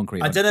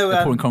concrete. I don't know.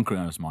 They're pouring concrete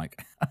on us,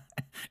 Mike.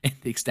 In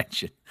the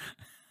extension.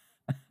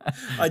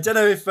 I don't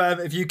know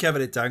if you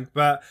covered it, Dunk,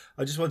 but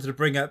I just wanted to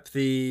bring up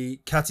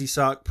the Cutty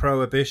Sark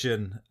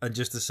Prohibition and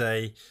just to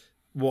say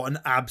what an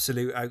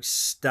absolute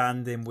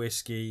outstanding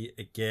whiskey.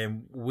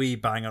 Again, we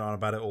bang on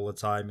about it all the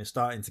time. It's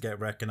starting to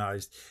get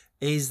recognised.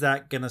 Is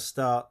that going to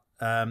start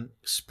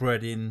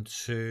spreading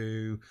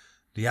to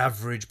the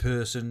average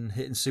person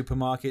hitting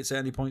supermarkets at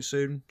any point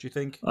soon, do you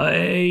think?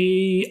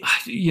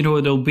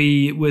 It'll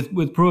be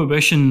with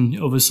prohibition,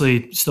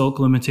 obviously stock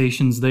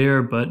limitations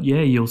there, but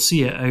yeah, you'll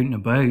see it out and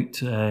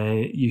about.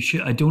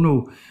 I don't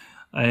know,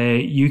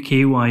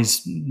 UK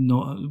wise,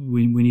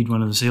 we need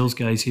one of the sales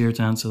guys here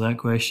to answer that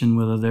question,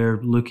 whether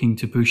they're looking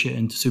to push it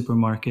into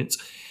supermarkets.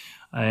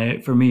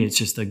 For me, it's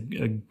just a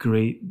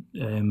great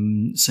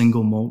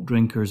single malt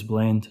drinker's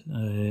blend.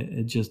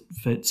 It just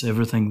fits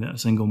everything that a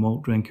single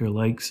malt drinker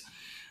likes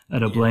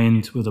at a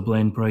blend with a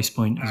blend price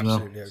point as well.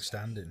 Absolutely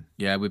outstanding.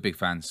 Yeah, we're big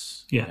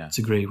fans. Yeah, it's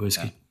a great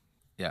whiskey.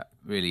 Yeah,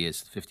 really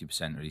is.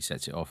 50% really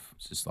sets it off.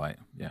 It's just like,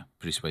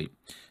 pretty sweet.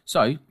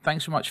 So,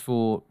 thanks so much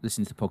for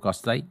listening to the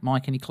podcast today.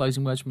 Mike, any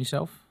closing words from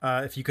yourself?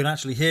 If you can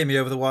actually hear me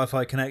over the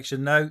Wi-Fi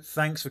connection, no,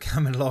 thanks for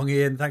coming along,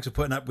 Ian. Thanks for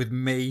putting up with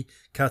me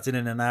cutting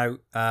in and out.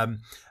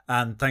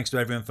 And thanks to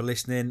everyone for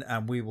listening.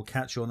 And we will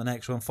catch you on the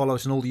next one. Follow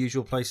us in all the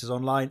usual places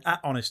online, at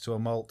Honest to a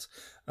Malt,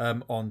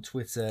 on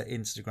Twitter,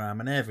 Instagram,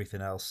 and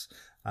everything else.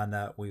 And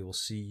we will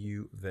see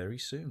you very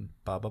soon.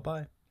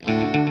 Bye-bye-bye.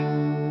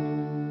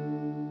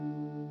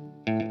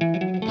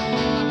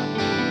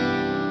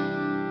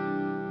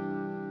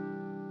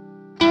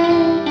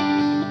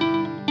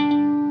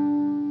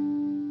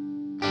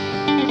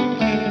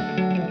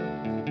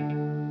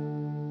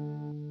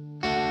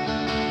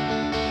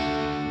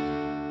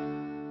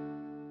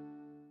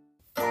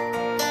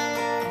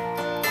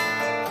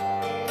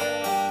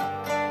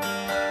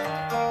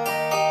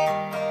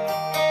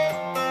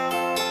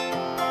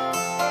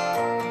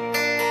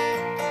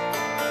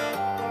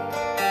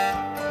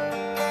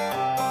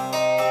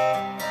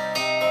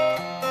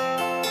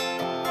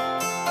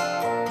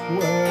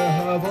 Where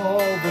have all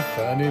the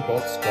fanny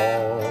bots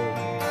gone?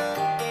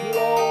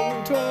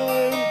 Long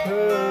time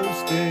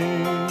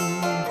posting.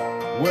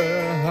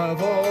 Where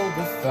have all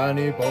the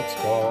fanny bots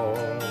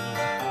gone?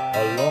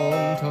 A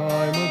long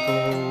time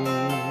ago.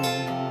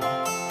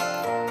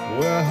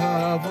 Where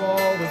have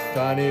all the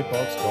fanny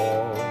bots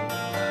gone?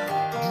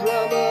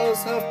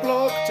 Dramas have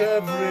blocked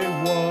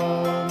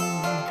everyone.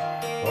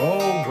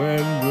 Oh,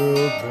 when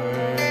will they